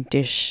grinding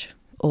dish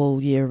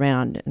all year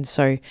round. And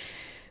so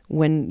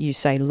when you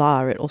say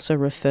la, it also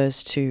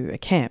refers to a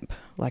camp,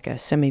 like a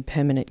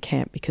semi-permanent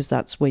camp, because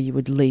that's where you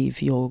would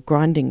leave your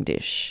grinding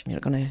dish. You're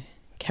not going to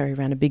carry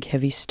around a big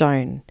heavy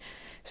stone.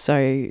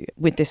 So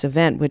with this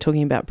event, we're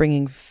talking about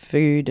bringing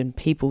food and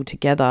people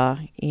together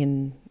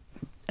in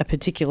a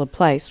particular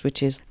place,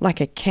 which is like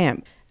a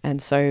camp.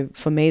 And so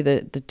for me,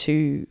 the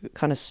two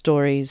kind of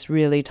stories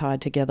really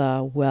tied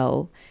together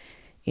well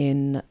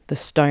in the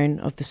stone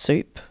of the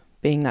soup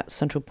being that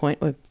central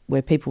point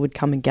where people would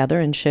come and gather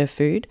and share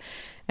food,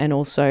 and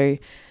also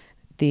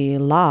the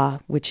la,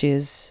 which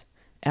is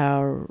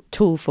our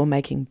tool for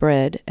making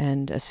bread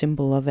and a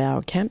symbol of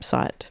our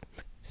campsite.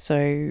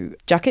 So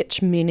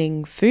jakich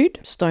meaning food,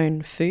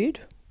 stone food,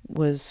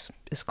 was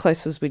as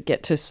close as we'd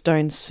get to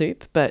stone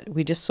soup, but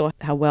we just saw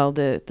how well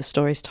the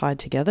stories tied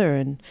together,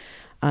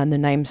 and the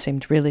name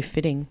seemed really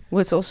fitting.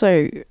 Well, it's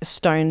also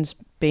stones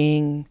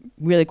being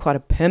really quite a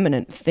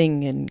permanent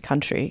thing in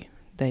country.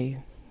 They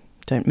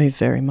don't move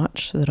very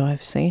much that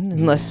I've seen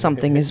unless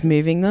something is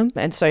moving them.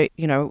 And so,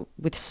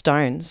 with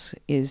stones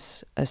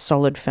is a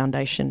solid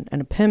foundation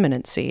and a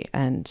permanency.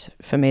 And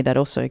for me, that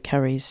also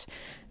carries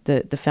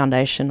the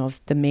foundation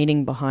of the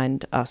meaning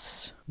behind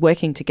us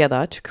working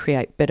together to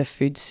create better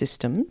food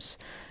systems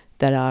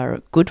that are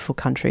good for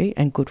country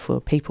and good for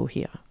people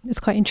here. It's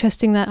quite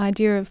interesting, that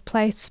idea of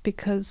place,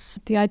 because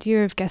the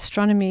idea of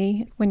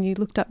gastronomy, when you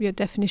looked up your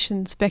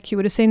definitions, Beck, you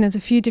would have seen there's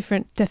a few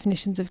different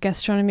definitions of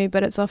gastronomy,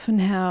 but it's often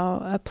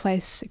how a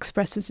place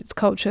expresses its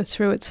culture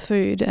through its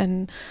food.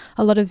 And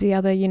a lot of the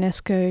other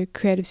UNESCO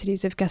creative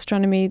cities of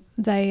gastronomy,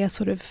 they are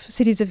sort of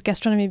cities of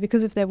gastronomy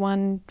because of their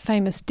one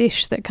famous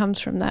dish that comes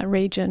from that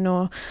region,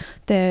 or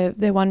their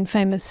one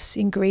famous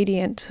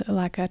ingredient,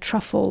 like a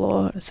truffle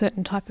or a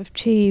certain type of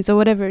cheese or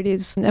whatever it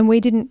is. And we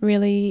didn't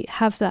really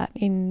have that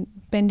in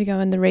Bendigo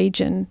and the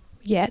region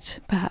yet.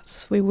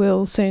 Perhaps we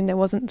will soon. There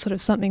wasn't sort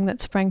of something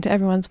that sprang to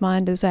everyone's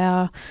mind as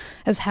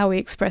how we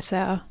express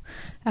our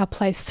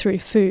place through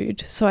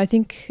food. So I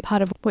think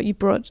part of what you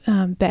brought,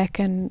 Beck,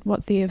 and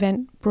what the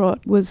event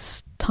brought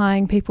was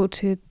tying people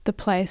to the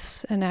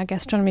place, and our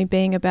gastronomy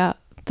being about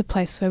the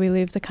place where we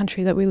live, the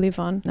country that we live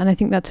on. And I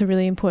think that's a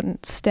really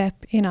important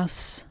step in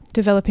us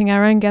developing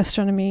our own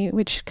gastronomy,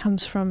 which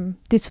comes from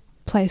this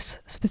place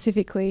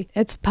specifically.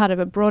 It's part of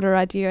a broader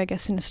idea, I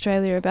guess, in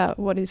Australia about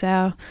what is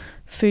our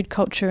food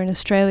culture in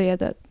Australia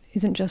that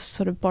isn't just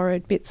sort of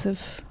borrowed bits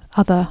of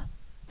other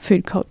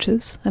food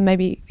cultures. And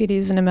maybe it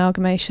is an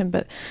amalgamation,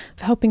 but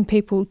helping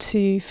people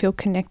to feel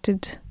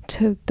connected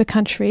to the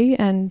country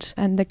and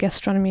the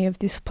gastronomy of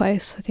this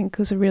place, I think,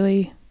 was a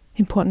really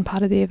important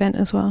part of the event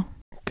as well.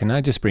 Can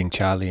I just bring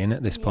Charlie in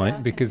at this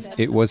point? Because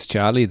it was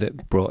Charlie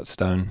that brought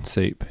stone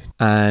soup.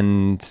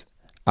 And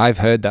I've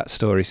heard that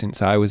story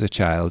since I was a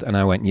child, and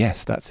I went,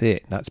 yes, that's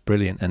it, that's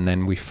brilliant. And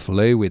then we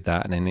flew with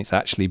that, and then it's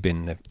actually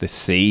been the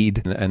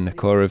seed and the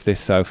core of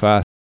this so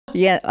far.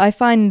 Yeah, I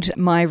find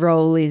my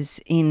role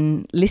is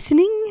in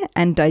listening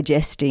and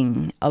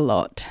digesting a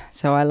lot.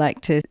 So I like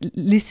to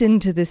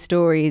listen to the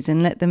stories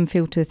and let them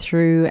filter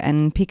through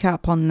and pick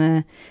up on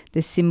the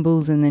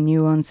symbols and the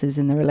nuances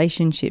and the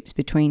relationships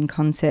between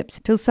concepts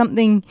till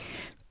something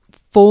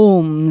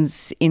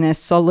forms in a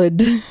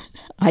solid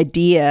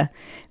idea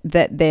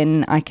that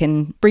then I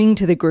can bring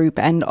to the group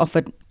and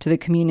offer to the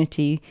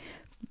community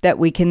that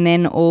we can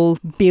then all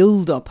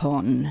build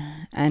upon.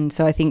 And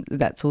so I think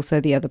that's also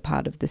the other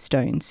part of the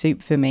stone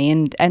soup for me.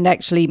 And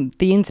actually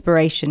the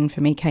inspiration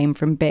for me came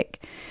from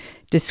Beck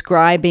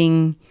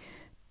describing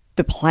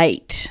the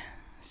plate.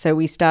 So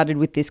we started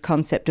with this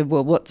concept of,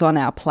 well, what's on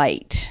our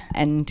plate?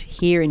 And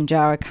here in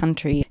Jara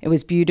country, it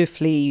was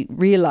beautifully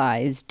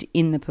realised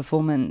in the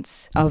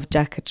performance of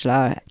Jakich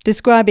La,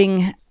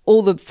 describing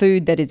all the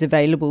food that is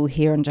available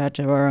here in Dja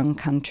Dja Wurrung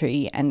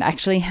country, and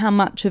actually how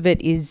much of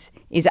it is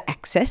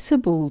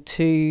accessible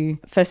to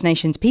First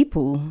Nations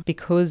people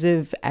because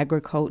of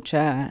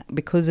agriculture,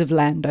 because of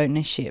land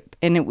ownership.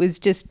 And it was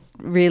just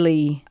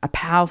really a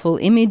powerful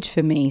image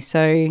for me.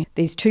 So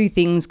there's two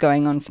things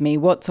going on for me: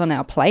 what's on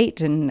our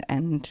plate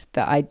and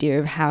the idea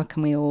of how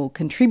can we all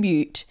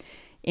contribute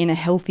in a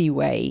healthy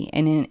way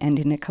and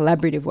in a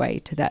collaborative way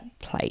to that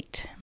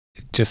plate.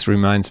 It just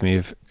reminds me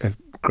of a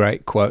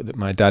great quote that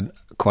my dad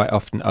quite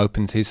often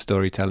opens his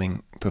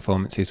storytelling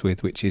performances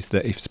with, which is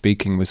that if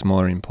speaking was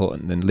more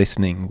important than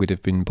listening, we'd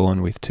have been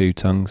born with two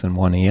tongues and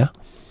one ear.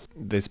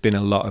 There's been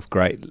a lot of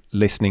great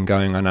listening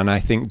going on, and I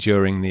think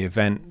during the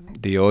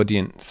event, the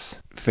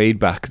audience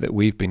feedback that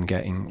we've been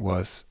getting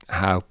was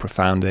how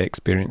profound the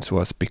experience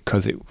was,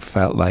 because it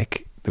felt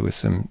like there was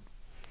some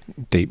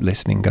deep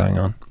listening going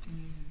on.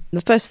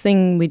 The first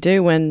thing we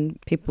do when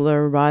people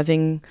are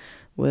arriving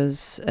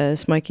was a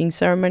smoking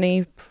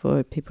ceremony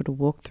for people to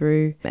walk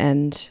through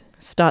and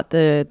start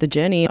the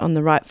journey on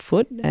the right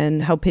foot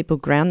and help people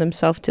ground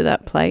themselves to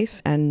that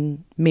place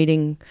and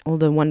meeting all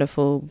the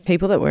wonderful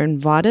people that were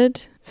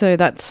invited. So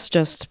that's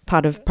just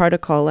part of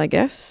protocol, I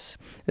guess.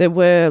 There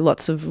were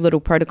lots of little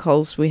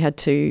protocols we had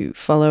to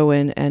follow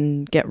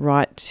and get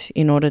right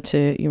in order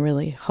to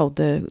really hold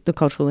the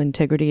cultural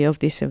integrity of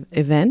this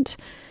event.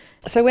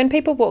 So when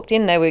people walked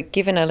in, they were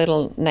given a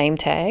little name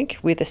tag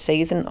with a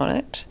season on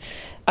it.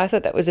 I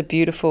thought that was a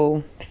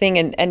beautiful thing,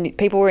 and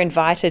people were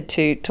invited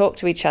to talk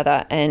to each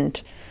other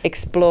and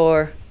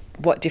explore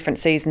what different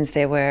seasons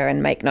there were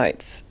and make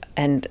notes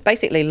and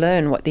basically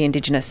learn what the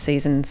Indigenous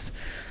seasons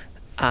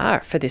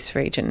are for this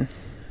region.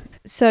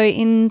 So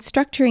in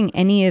structuring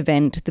any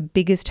event, the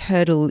biggest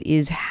hurdle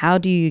is how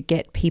do you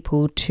get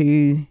people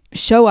to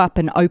show up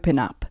and open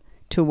up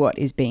to what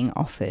is being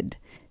offered?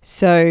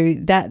 So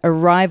that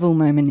arrival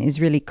moment is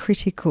really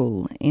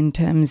critical in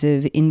terms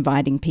of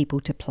inviting people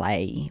to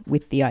play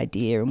with the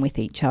idea and with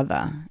each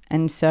other.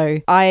 And so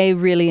I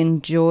really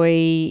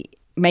enjoy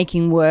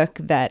making work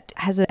that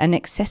has an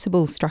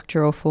accessible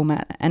structure or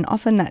format, and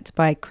often that's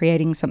by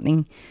creating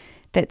something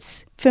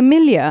that's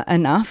familiar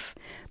enough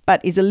but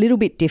is a little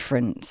bit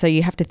different. So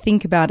you have to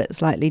think about it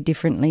slightly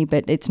differently,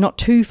 but it's not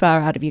too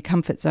far out of your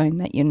comfort zone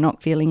that you're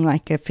not feeling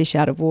like a fish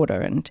out of water.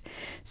 And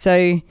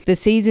so the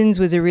seasons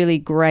was a really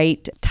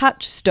great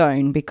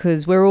touchstone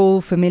because we're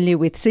all familiar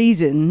with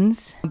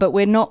seasons, but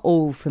we're not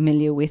all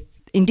familiar with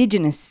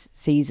Indigenous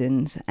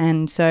seasons.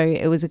 And so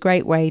it was a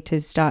great way to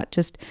start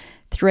just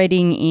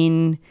threading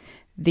in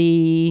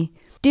the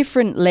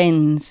different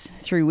lens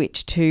through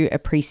which to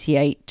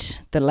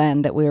appreciate the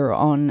land that we were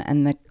on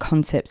and the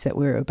concepts that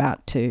we were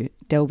about to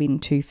delve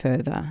into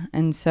further.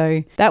 And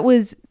so that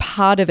was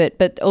part of it,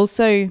 but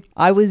also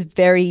I was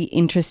very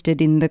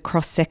interested in the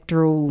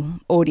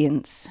cross-sectoral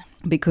audience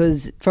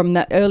because from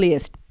the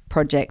earliest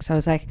projects I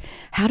was like,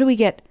 how do we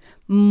get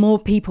more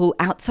people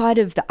outside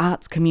of the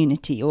arts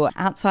community or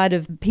outside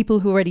of people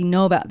who already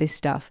know about this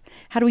stuff?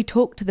 How do we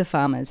talk to the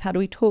farmers? How do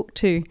we talk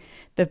to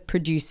the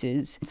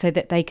producers so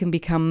that they can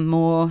become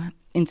more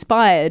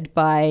inspired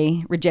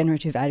by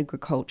regenerative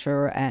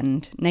agriculture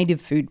and native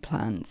food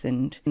plants?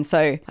 And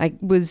so I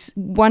was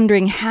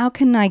wondering, how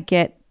can I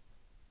get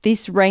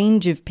this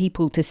range of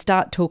people to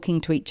start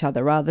talking to each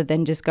other rather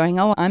than just going,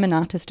 oh, I'm an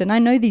artist and I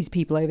know these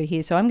people over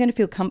here, so I'm going to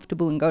feel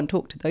comfortable and go and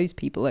talk to those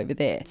people over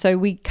there. So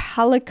we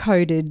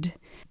colour-coded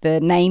the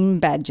name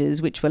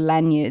badges, which were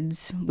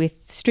lanyards with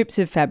strips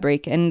of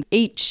fabric, and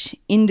each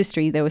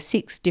industry, there were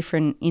 6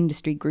 different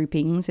industry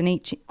groupings, and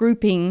each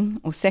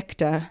grouping or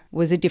sector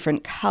was a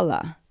different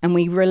colour. And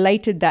we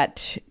related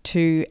that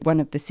to one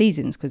of the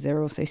seasons because there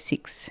are also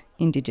 6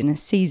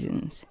 Indigenous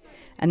seasons,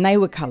 and they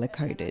were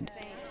colour-coded.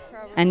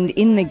 And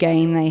in the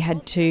game, they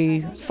had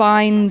to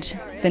find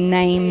the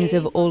names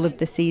of all of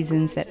the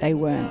seasons that they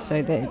weren't.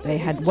 So they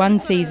had one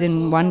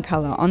season, one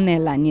colour on their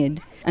lanyard,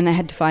 and they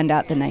had to find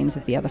out the names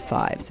of the other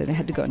 5. So they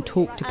had to go and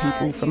talk to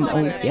people from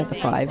all of the other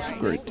 5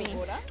 groups.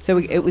 So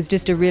it was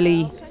just a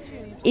really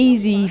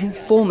easy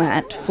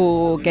format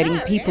for getting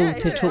people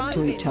to talk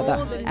to each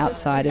other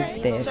outside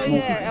of their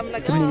more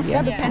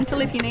familiar. Grab a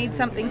pencil if you need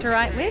something to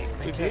write with.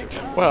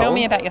 Well, tell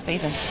me about your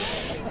season.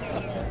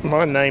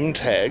 My name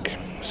tag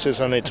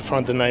says I need to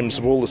find the names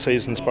of all the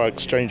seasons by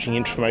exchanging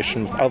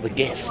information with other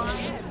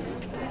guests.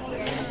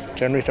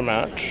 January to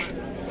March,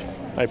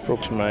 April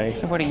to May,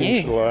 so what are June you?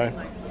 to July.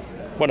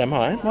 What am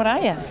I? What are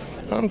you?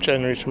 I'm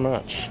January to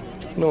March.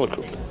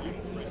 Millicook.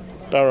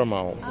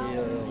 Barramal.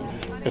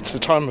 It's the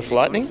time of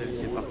lightning.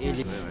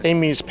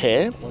 Emus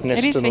pair,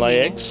 nest and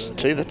lay eggs.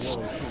 Gee, that's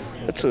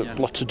a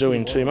lot to do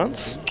in 2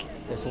 months.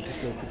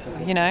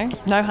 You know,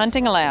 no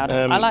hunting allowed.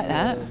 I like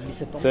that.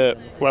 The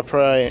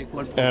wapara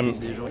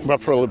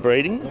are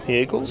breeding, the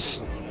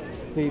eagles.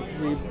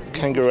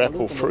 Kangaroo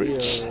apple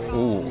fruits.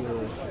 Ooh.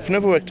 I've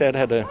never worked out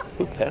how to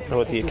cook that, or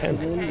whether you can.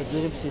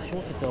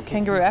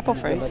 Kangaroo apple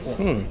fruits.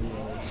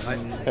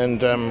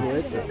 And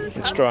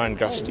it's dry and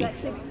gusty.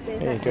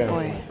 There you go.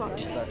 Boy.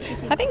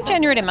 I think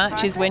January to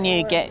March is when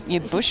you get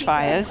your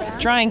bushfires.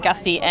 Dry and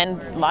gusty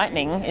and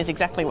lightning is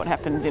exactly what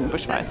happens in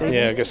bushfire season.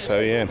 Yeah, I guess so,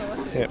 yeah.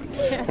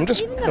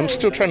 I'm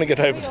still trying to get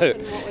over the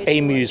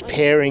emus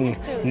pairing,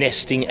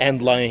 nesting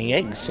and laying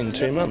eggs in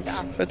 2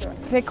 months.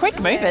 They're quick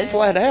movers.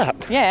 Flat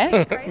out.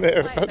 Yeah.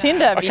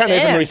 Tinder, I can't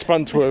even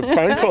respond to a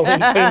phone call in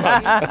 2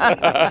 months.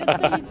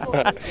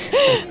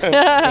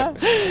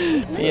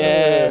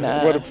 Yeah.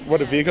 No. What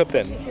have you got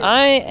then?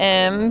 I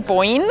am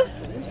Boyne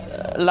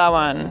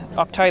Lawan,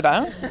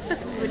 October.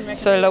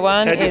 So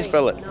Lawan How do you is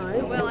spell it? Boyn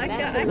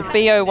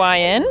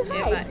Lawan.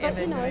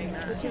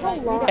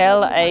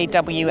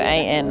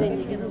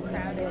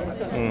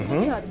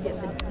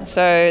 Mm-hmm.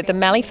 So the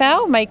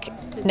malleefowl make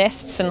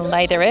nests and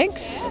lay their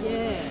eggs.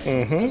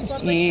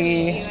 Mm-hmm.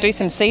 You do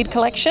some seed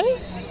collection.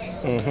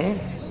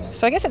 Mm-hmm.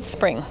 So I guess it's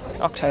spring,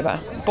 October.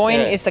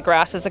 Boyne is the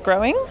grasses are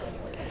growing.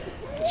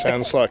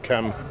 Sounds like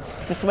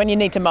this is when you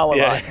need to mow a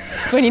lot.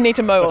 It's when you need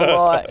to mow a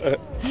lot.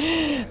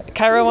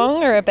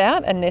 Currawong are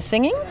about and they're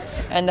singing,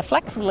 and the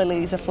flax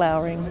lilies are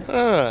flowering.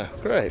 Ah,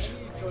 great.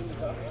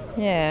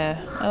 Yeah,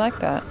 I like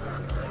that.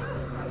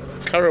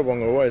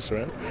 Currawong are always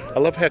around. I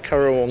love how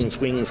Currawong's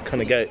wings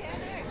kind of go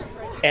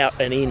out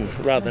and in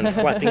rather than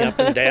flapping up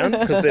and down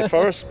because they're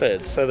forest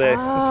birds, so they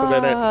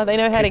don't. They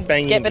know how to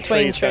get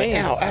between trees. Going,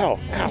 ow, ow,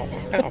 ow,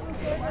 ow.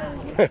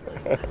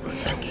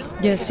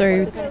 Yeah,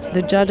 so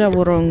the Dja Dja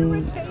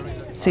Wurrung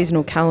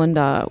seasonal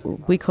calendar,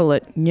 we call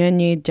it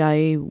Nyernyi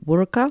Jai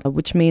Wurruka,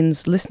 which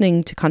means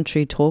listening to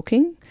country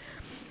talking.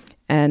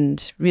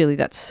 And really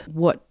that's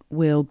what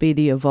will be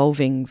the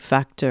evolving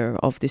factor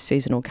of this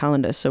seasonal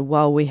calendar. So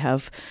while we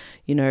have,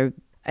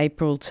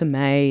 April to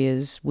May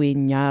is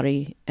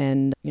Winyari,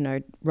 and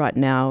right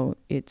now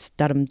it's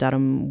Daram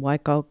Daram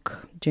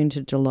Waikok, June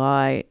to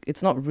July.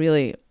 It's not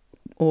really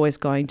always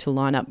going to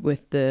line up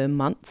with the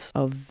months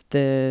of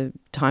the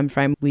time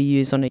frame we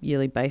use on a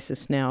yearly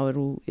basis now.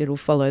 It'll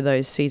follow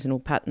those seasonal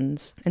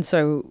patterns. And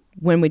so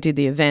when we did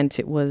the event,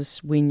 it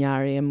was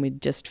Winyari, and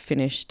we'd just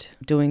finished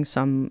doing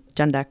some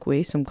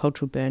Jandakwi, some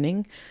cultural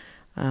burning.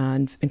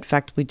 And in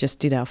fact, we just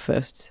did our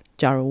first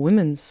Jara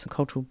women's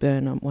cultural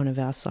burn on one of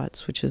our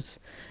sites, which is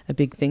a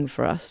big thing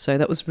for us. So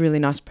that was really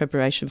nice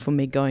preparation for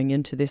me going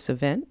into this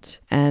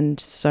event. And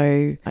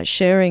so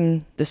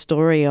sharing the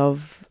story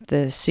of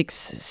the 6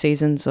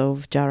 seasons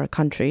of Jara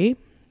country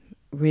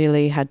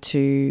really had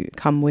to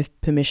come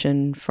with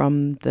permission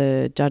from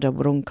the Dja Dja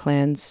Wurrung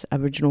Clans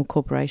Aboriginal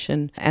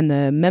Corporation and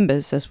the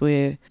members, as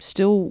we're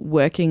still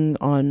working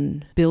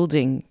on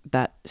building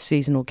that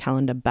seasonal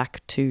calendar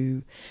back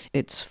to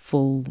its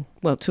full,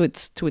 to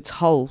its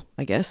whole,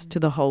 I guess, to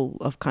the whole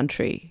of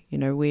country.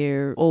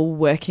 We're all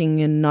working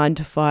in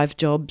 9-to-5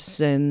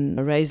 jobs and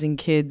raising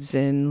kids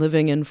and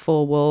living in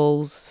 4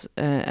 walls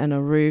and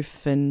a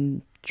roof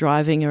and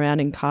driving around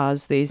in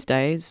cars these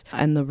days.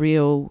 And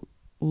a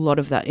lot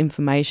of that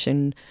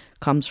information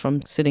comes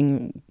from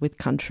sitting with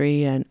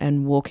country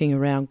and walking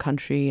around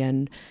country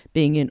and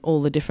being in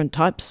all the different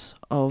types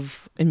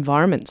of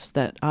environments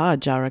that are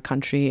Jara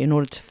country in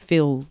order to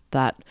fill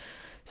that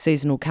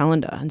seasonal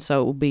calendar. And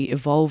so it will be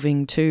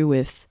evolving too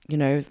with,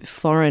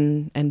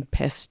 foreign and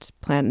pest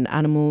plant and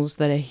animals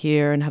that are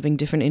here and having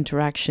different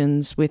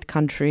interactions with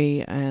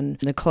country and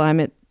the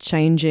climate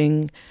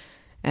changing.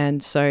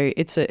 And so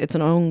it's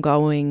an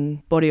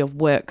ongoing body of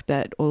work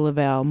that all of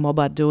our mob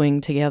are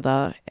doing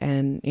together.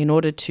 And in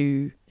order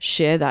to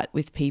share that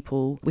with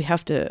people, we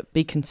have to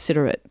be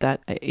considerate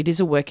that it is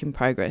a work in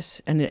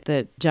progress and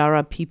that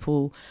Jara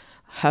people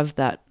have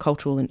that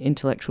cultural and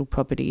intellectual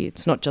property.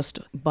 It's not just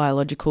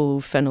biological,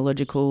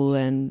 phenological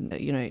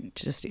and,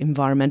 just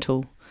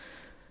environmental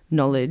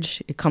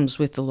knowledge. It comes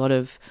with a lot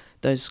of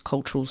those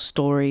cultural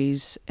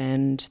stories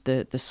and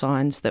the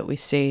signs that we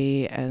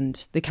see,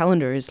 and the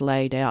calendar is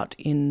laid out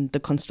in the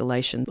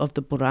constellation of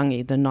the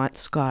Burangi, the night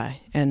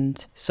sky.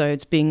 And so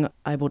it's being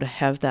able to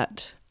have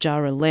that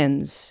Jara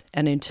lens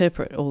and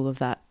interpret all of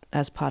that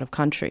as part of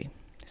country.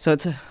 So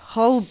it's a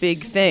whole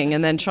big thing,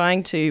 and then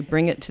trying to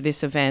bring it to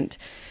this event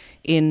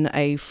in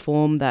a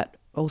form that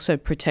also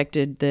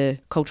protected the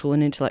cultural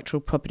and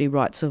intellectual property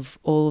rights of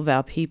all of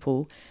our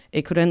people.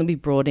 It could only be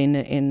brought in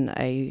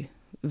a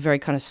very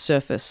kind of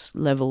surface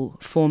level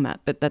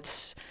format, but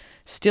that's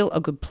still a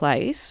good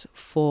place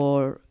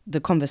for the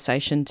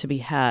conversation to be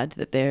had,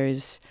 that there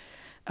is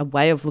a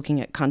way of looking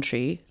at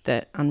country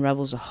that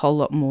unravels a whole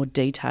lot more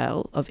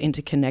detail of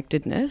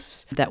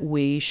interconnectedness that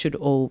we should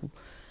all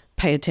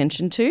pay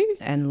attention to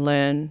and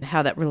learn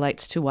how that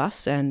relates to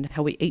us and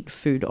how we eat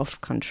food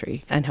off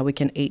country and how we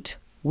can eat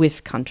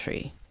with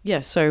country. Yeah,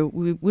 so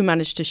we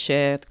managed to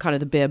share kind of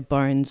the bare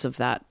bones of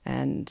that,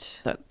 and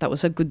that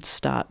was a good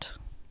start.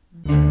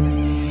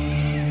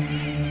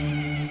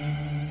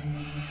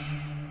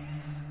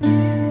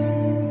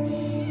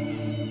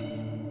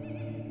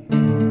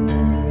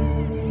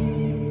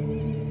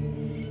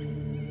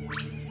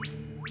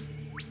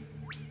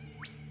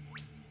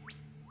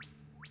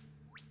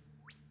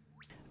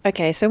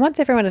 Okay, so once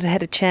everyone had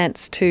had a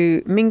chance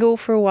to mingle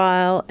for a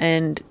while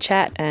and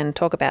chat and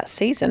talk about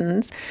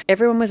seasons,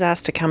 everyone was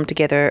asked to come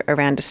together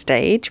around a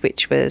stage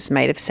which was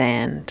made of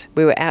sand.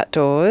 We were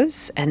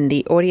outdoors and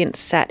the audience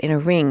sat in a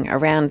ring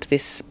around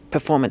this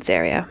performance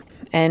area.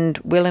 And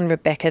Will and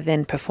Rebecca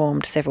then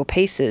performed several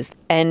pieces,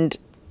 and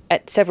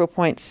at several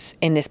points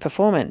in this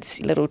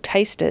performance, little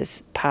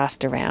tasters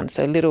passed around,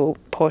 so little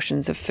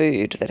portions of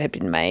food that had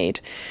been made.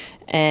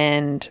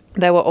 And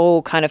they were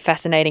all kind of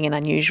fascinating and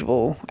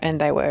unusual, and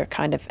they were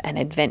kind of an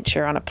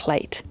adventure on a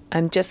plate.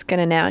 I'm just going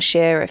to now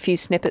share a few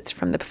snippets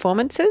from the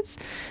performances.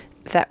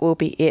 That will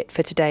be it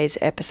for today's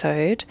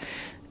episode.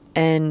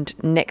 And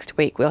next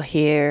week we'll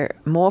hear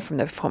more from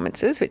the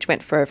performances, which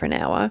went for over an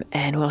hour,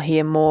 and we'll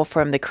hear more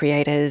from the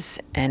creators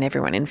and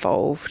everyone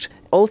involved.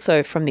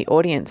 Also from the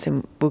audience,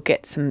 and we'll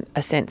get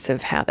a sense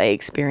of how they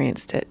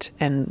experienced it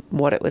and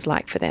what it was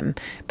like for them.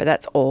 But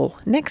that's all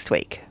next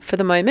week. For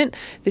the moment,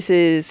 this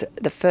is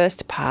the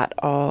first part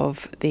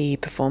of the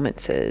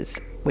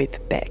performances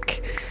with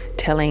Beck,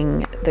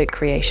 telling the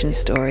creation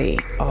story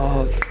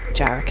of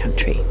Jara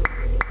country.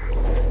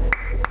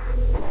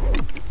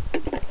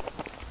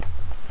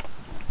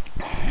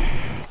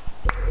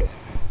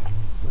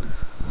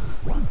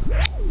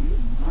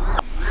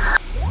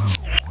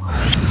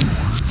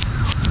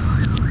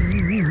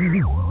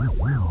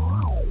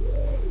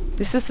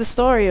 This is the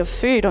story of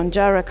food on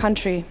Jara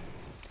country.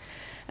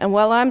 And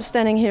while I'm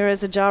standing here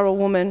as a Jara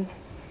woman,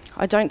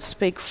 I don't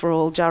speak for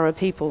all Jara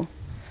people.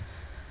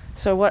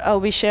 So what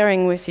I'll be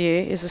sharing with you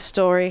is a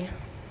story,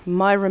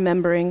 my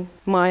remembering,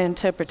 my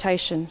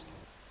interpretation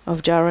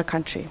of Jara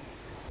country.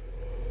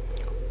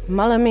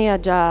 Malami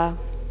Aja,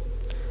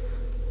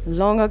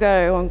 long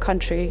ago on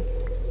country,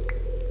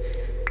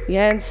 the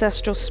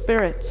ancestral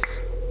spirits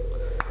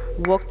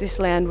walked this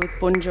land with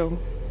Bunjil.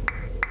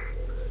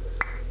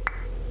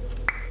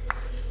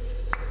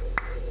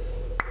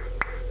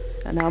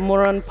 And our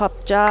Murun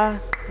Papja,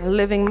 a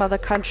living mother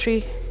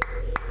country,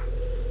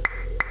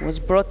 was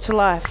brought to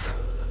life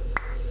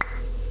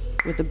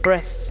with the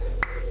breath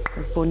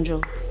of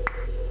Bunjil.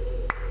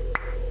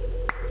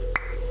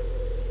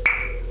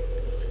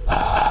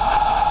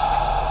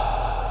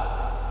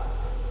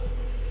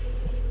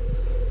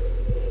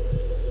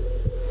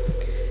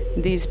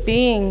 These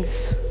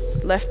beings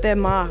left their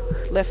mark,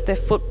 left their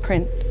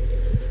footprint,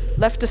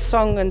 left a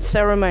song and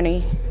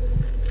ceremony.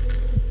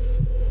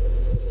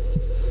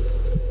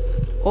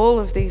 All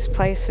of these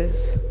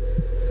places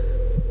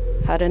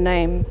had a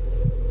name,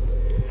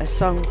 a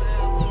song.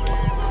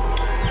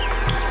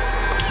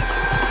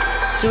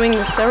 Doing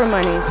the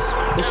ceremonies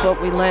is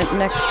what we learnt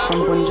next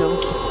from Bunjil,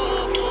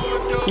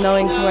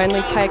 knowing to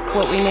only take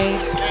what we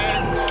need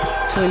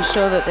to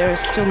ensure that there is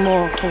still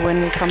more for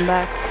when we come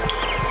back.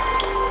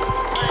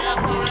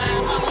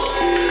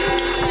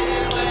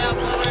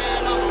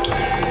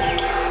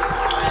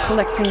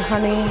 Collecting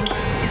honey.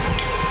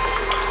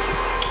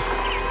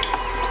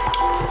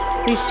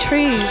 These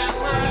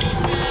trees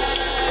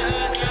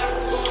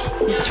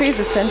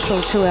are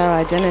central to our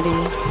identity.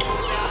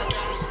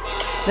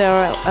 They're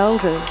our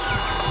elders.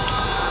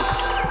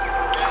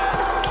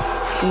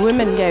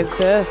 Women gave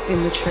birth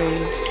in the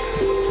trees,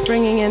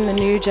 bringing in the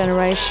new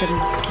generation.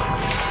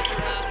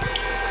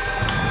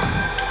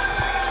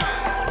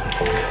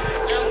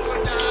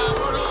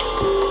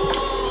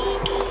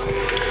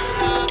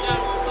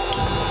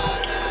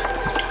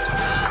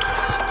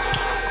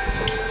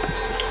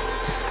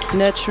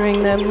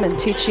 Nurturing them and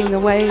teaching the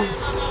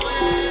ways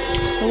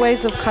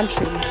of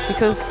country,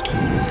 because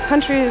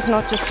country is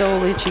not just all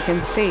that you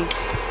can see.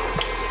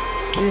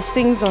 It is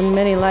things on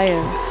many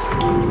layers,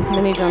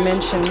 many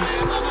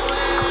dimensions,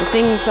 the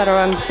things that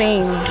are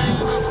unseen.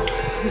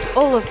 Because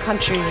all of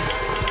country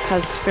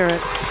has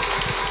spirit,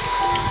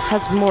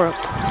 has muruk.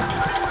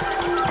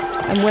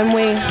 And when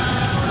we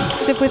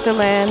sit with the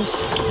land,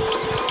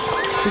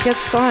 we get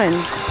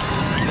signs.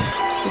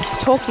 It's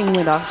talking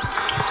with us.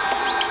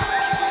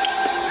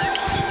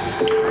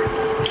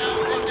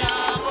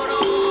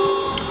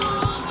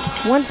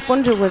 Once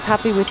Bunjil was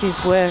happy with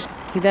his work,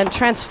 he then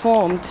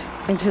transformed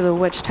into the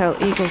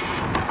wedge-tailed eagle.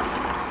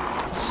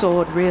 He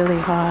soared really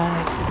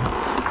high,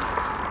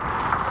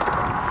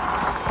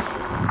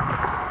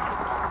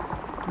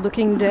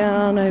 looking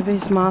down over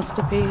his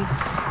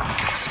masterpiece.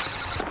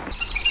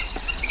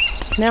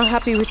 Now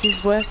happy with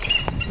his work,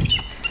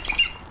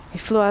 he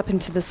flew up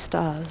into the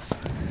stars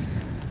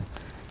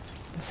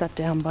and sat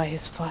down by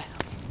his fire.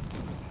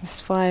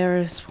 This fire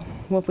is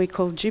what we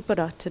call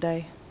Jupiter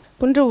today.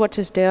 Bunjil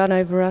watches down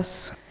over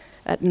us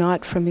at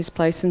night from his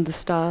place in the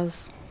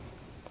stars,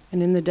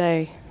 and in the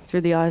day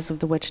through the eyes of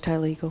the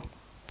wedge-tailed eagle.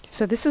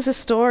 So this is a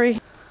story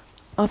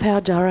of how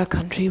Jara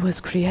country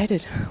was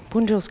created,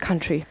 Bunjil's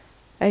country.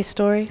 A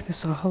story,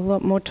 there's a whole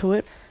lot more to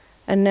it.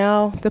 And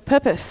now the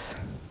purpose,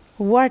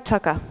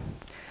 Warataka.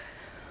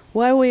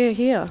 Why we are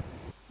here.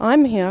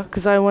 I'm here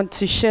because I want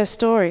to share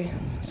story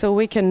so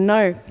we can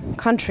know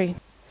country.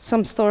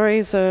 Some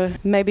stories are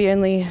maybe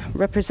only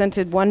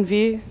represented one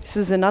view. This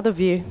is another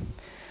view.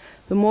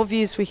 The more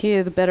views we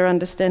hear, the better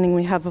understanding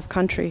we have of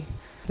country.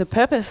 The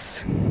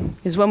purpose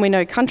is when we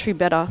know country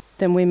better,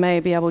 then we may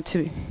be able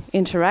to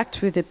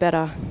interact with it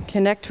better,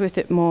 connect with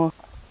it more.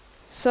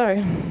 So,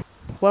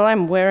 while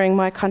I'm wearing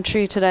my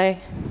country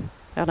today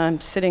and I'm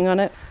sitting on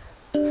it,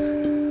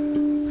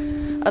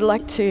 I'd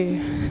like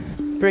to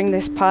bring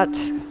this part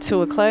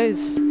to a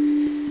close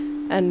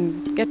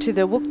and get to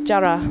the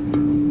Wukjara,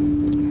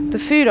 the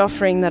food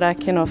offering that I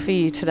can offer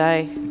you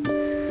today.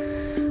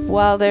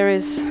 While there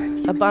is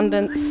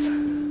abundance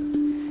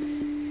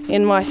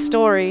in my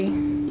story,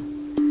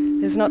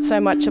 there's not so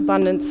much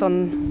abundance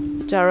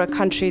on Jara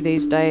country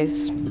these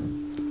days.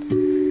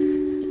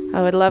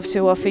 I would love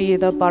to offer you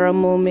the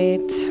baramul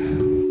meat,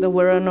 the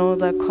wirrano,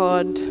 the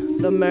cod,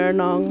 the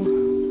murnong.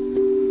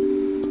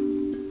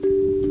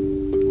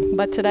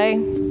 But today,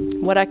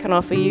 what I can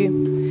offer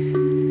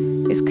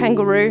you is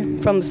kangaroo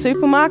from the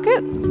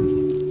supermarket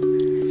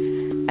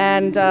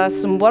and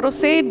some wattle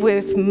seed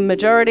with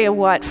majority of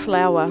white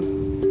flour.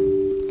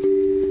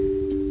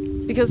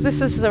 Because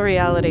this is the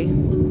reality.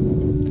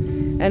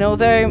 And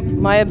although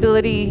my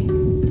ability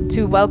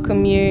to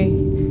welcome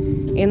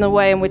you in the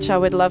way in which I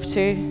would love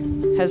to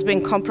has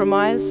been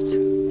compromised,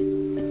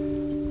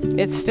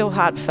 it's still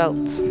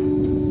heartfelt.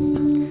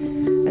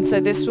 And so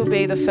this will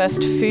be the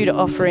first food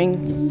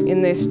offering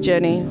in this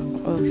journey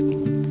of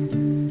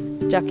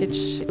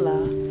Jakich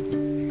La.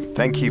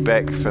 Thank you,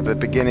 Beck, for the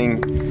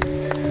beginning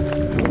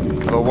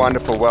of a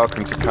wonderful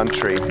welcome to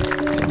country.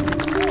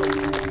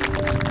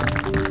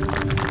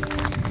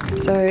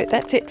 So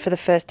that's it for the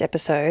first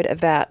episode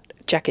about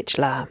Jakich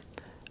La.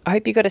 I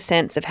hope you got a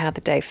sense of how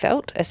the day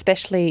felt,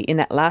 especially in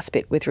that last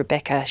bit with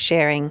Rebecca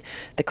sharing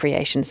the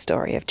creation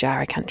story of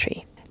Jara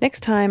country.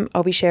 Next time,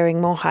 I'll be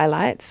sharing more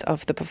highlights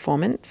of the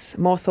performance,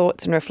 more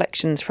thoughts and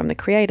reflections from the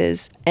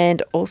creators,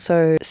 and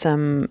also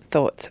some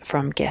thoughts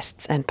from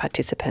guests and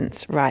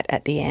participants right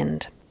at the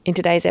end. In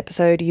today's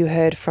episode, you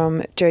heard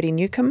from Jodie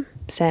Newcomb,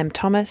 Sam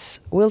Thomas,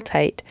 Will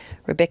Tate,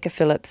 Rebecca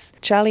Phillips,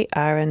 Charlie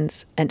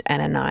Ahrens, and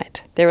Anna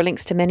Knight. There are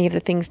links to many of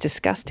the things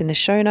discussed in the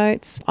show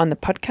notes on the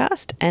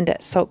podcast and at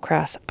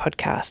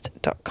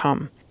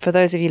saltgrasspodcast.com. For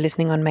those of you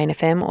listening on Main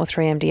FM or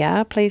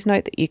 3MDR, please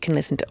note that you can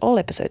listen to all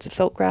episodes of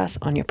Saltgrass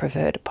on your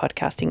preferred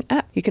podcasting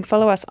app. You can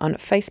follow us on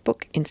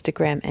Facebook,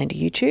 Instagram, and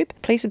YouTube.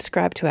 Please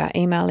subscribe to our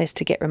email list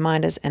to get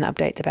reminders and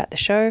updates about the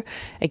show.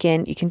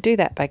 Again, you can do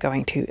that by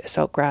going to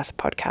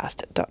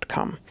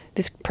saltgrasspodcast.com.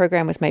 This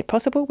program was made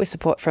possible with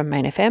support from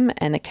Main FM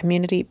and the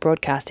Community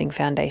Broadcasting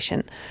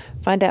Foundation.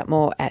 Find out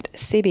more at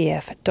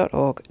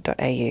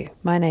cbf.org.au.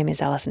 My name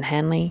is Alison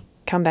Hanley.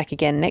 Come back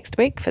again next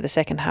week for the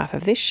second half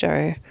of this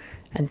show.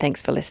 And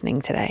thanks for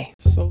listening today.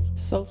 Salt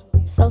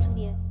of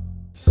the earth.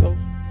 Salt.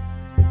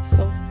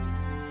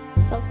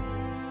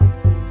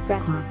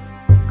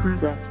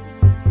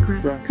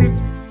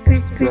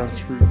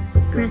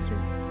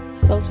 Grassroots.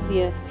 Salt of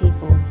the earth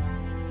people.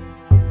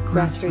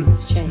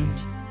 Grassroots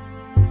change.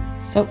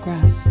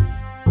 Saltgrass.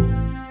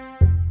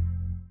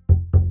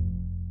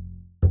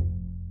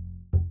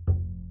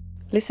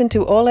 Listen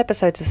to all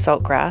episodes of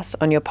Saltgrass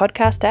on your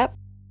podcast app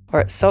or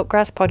at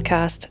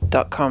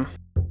saltgrasspodcast.com.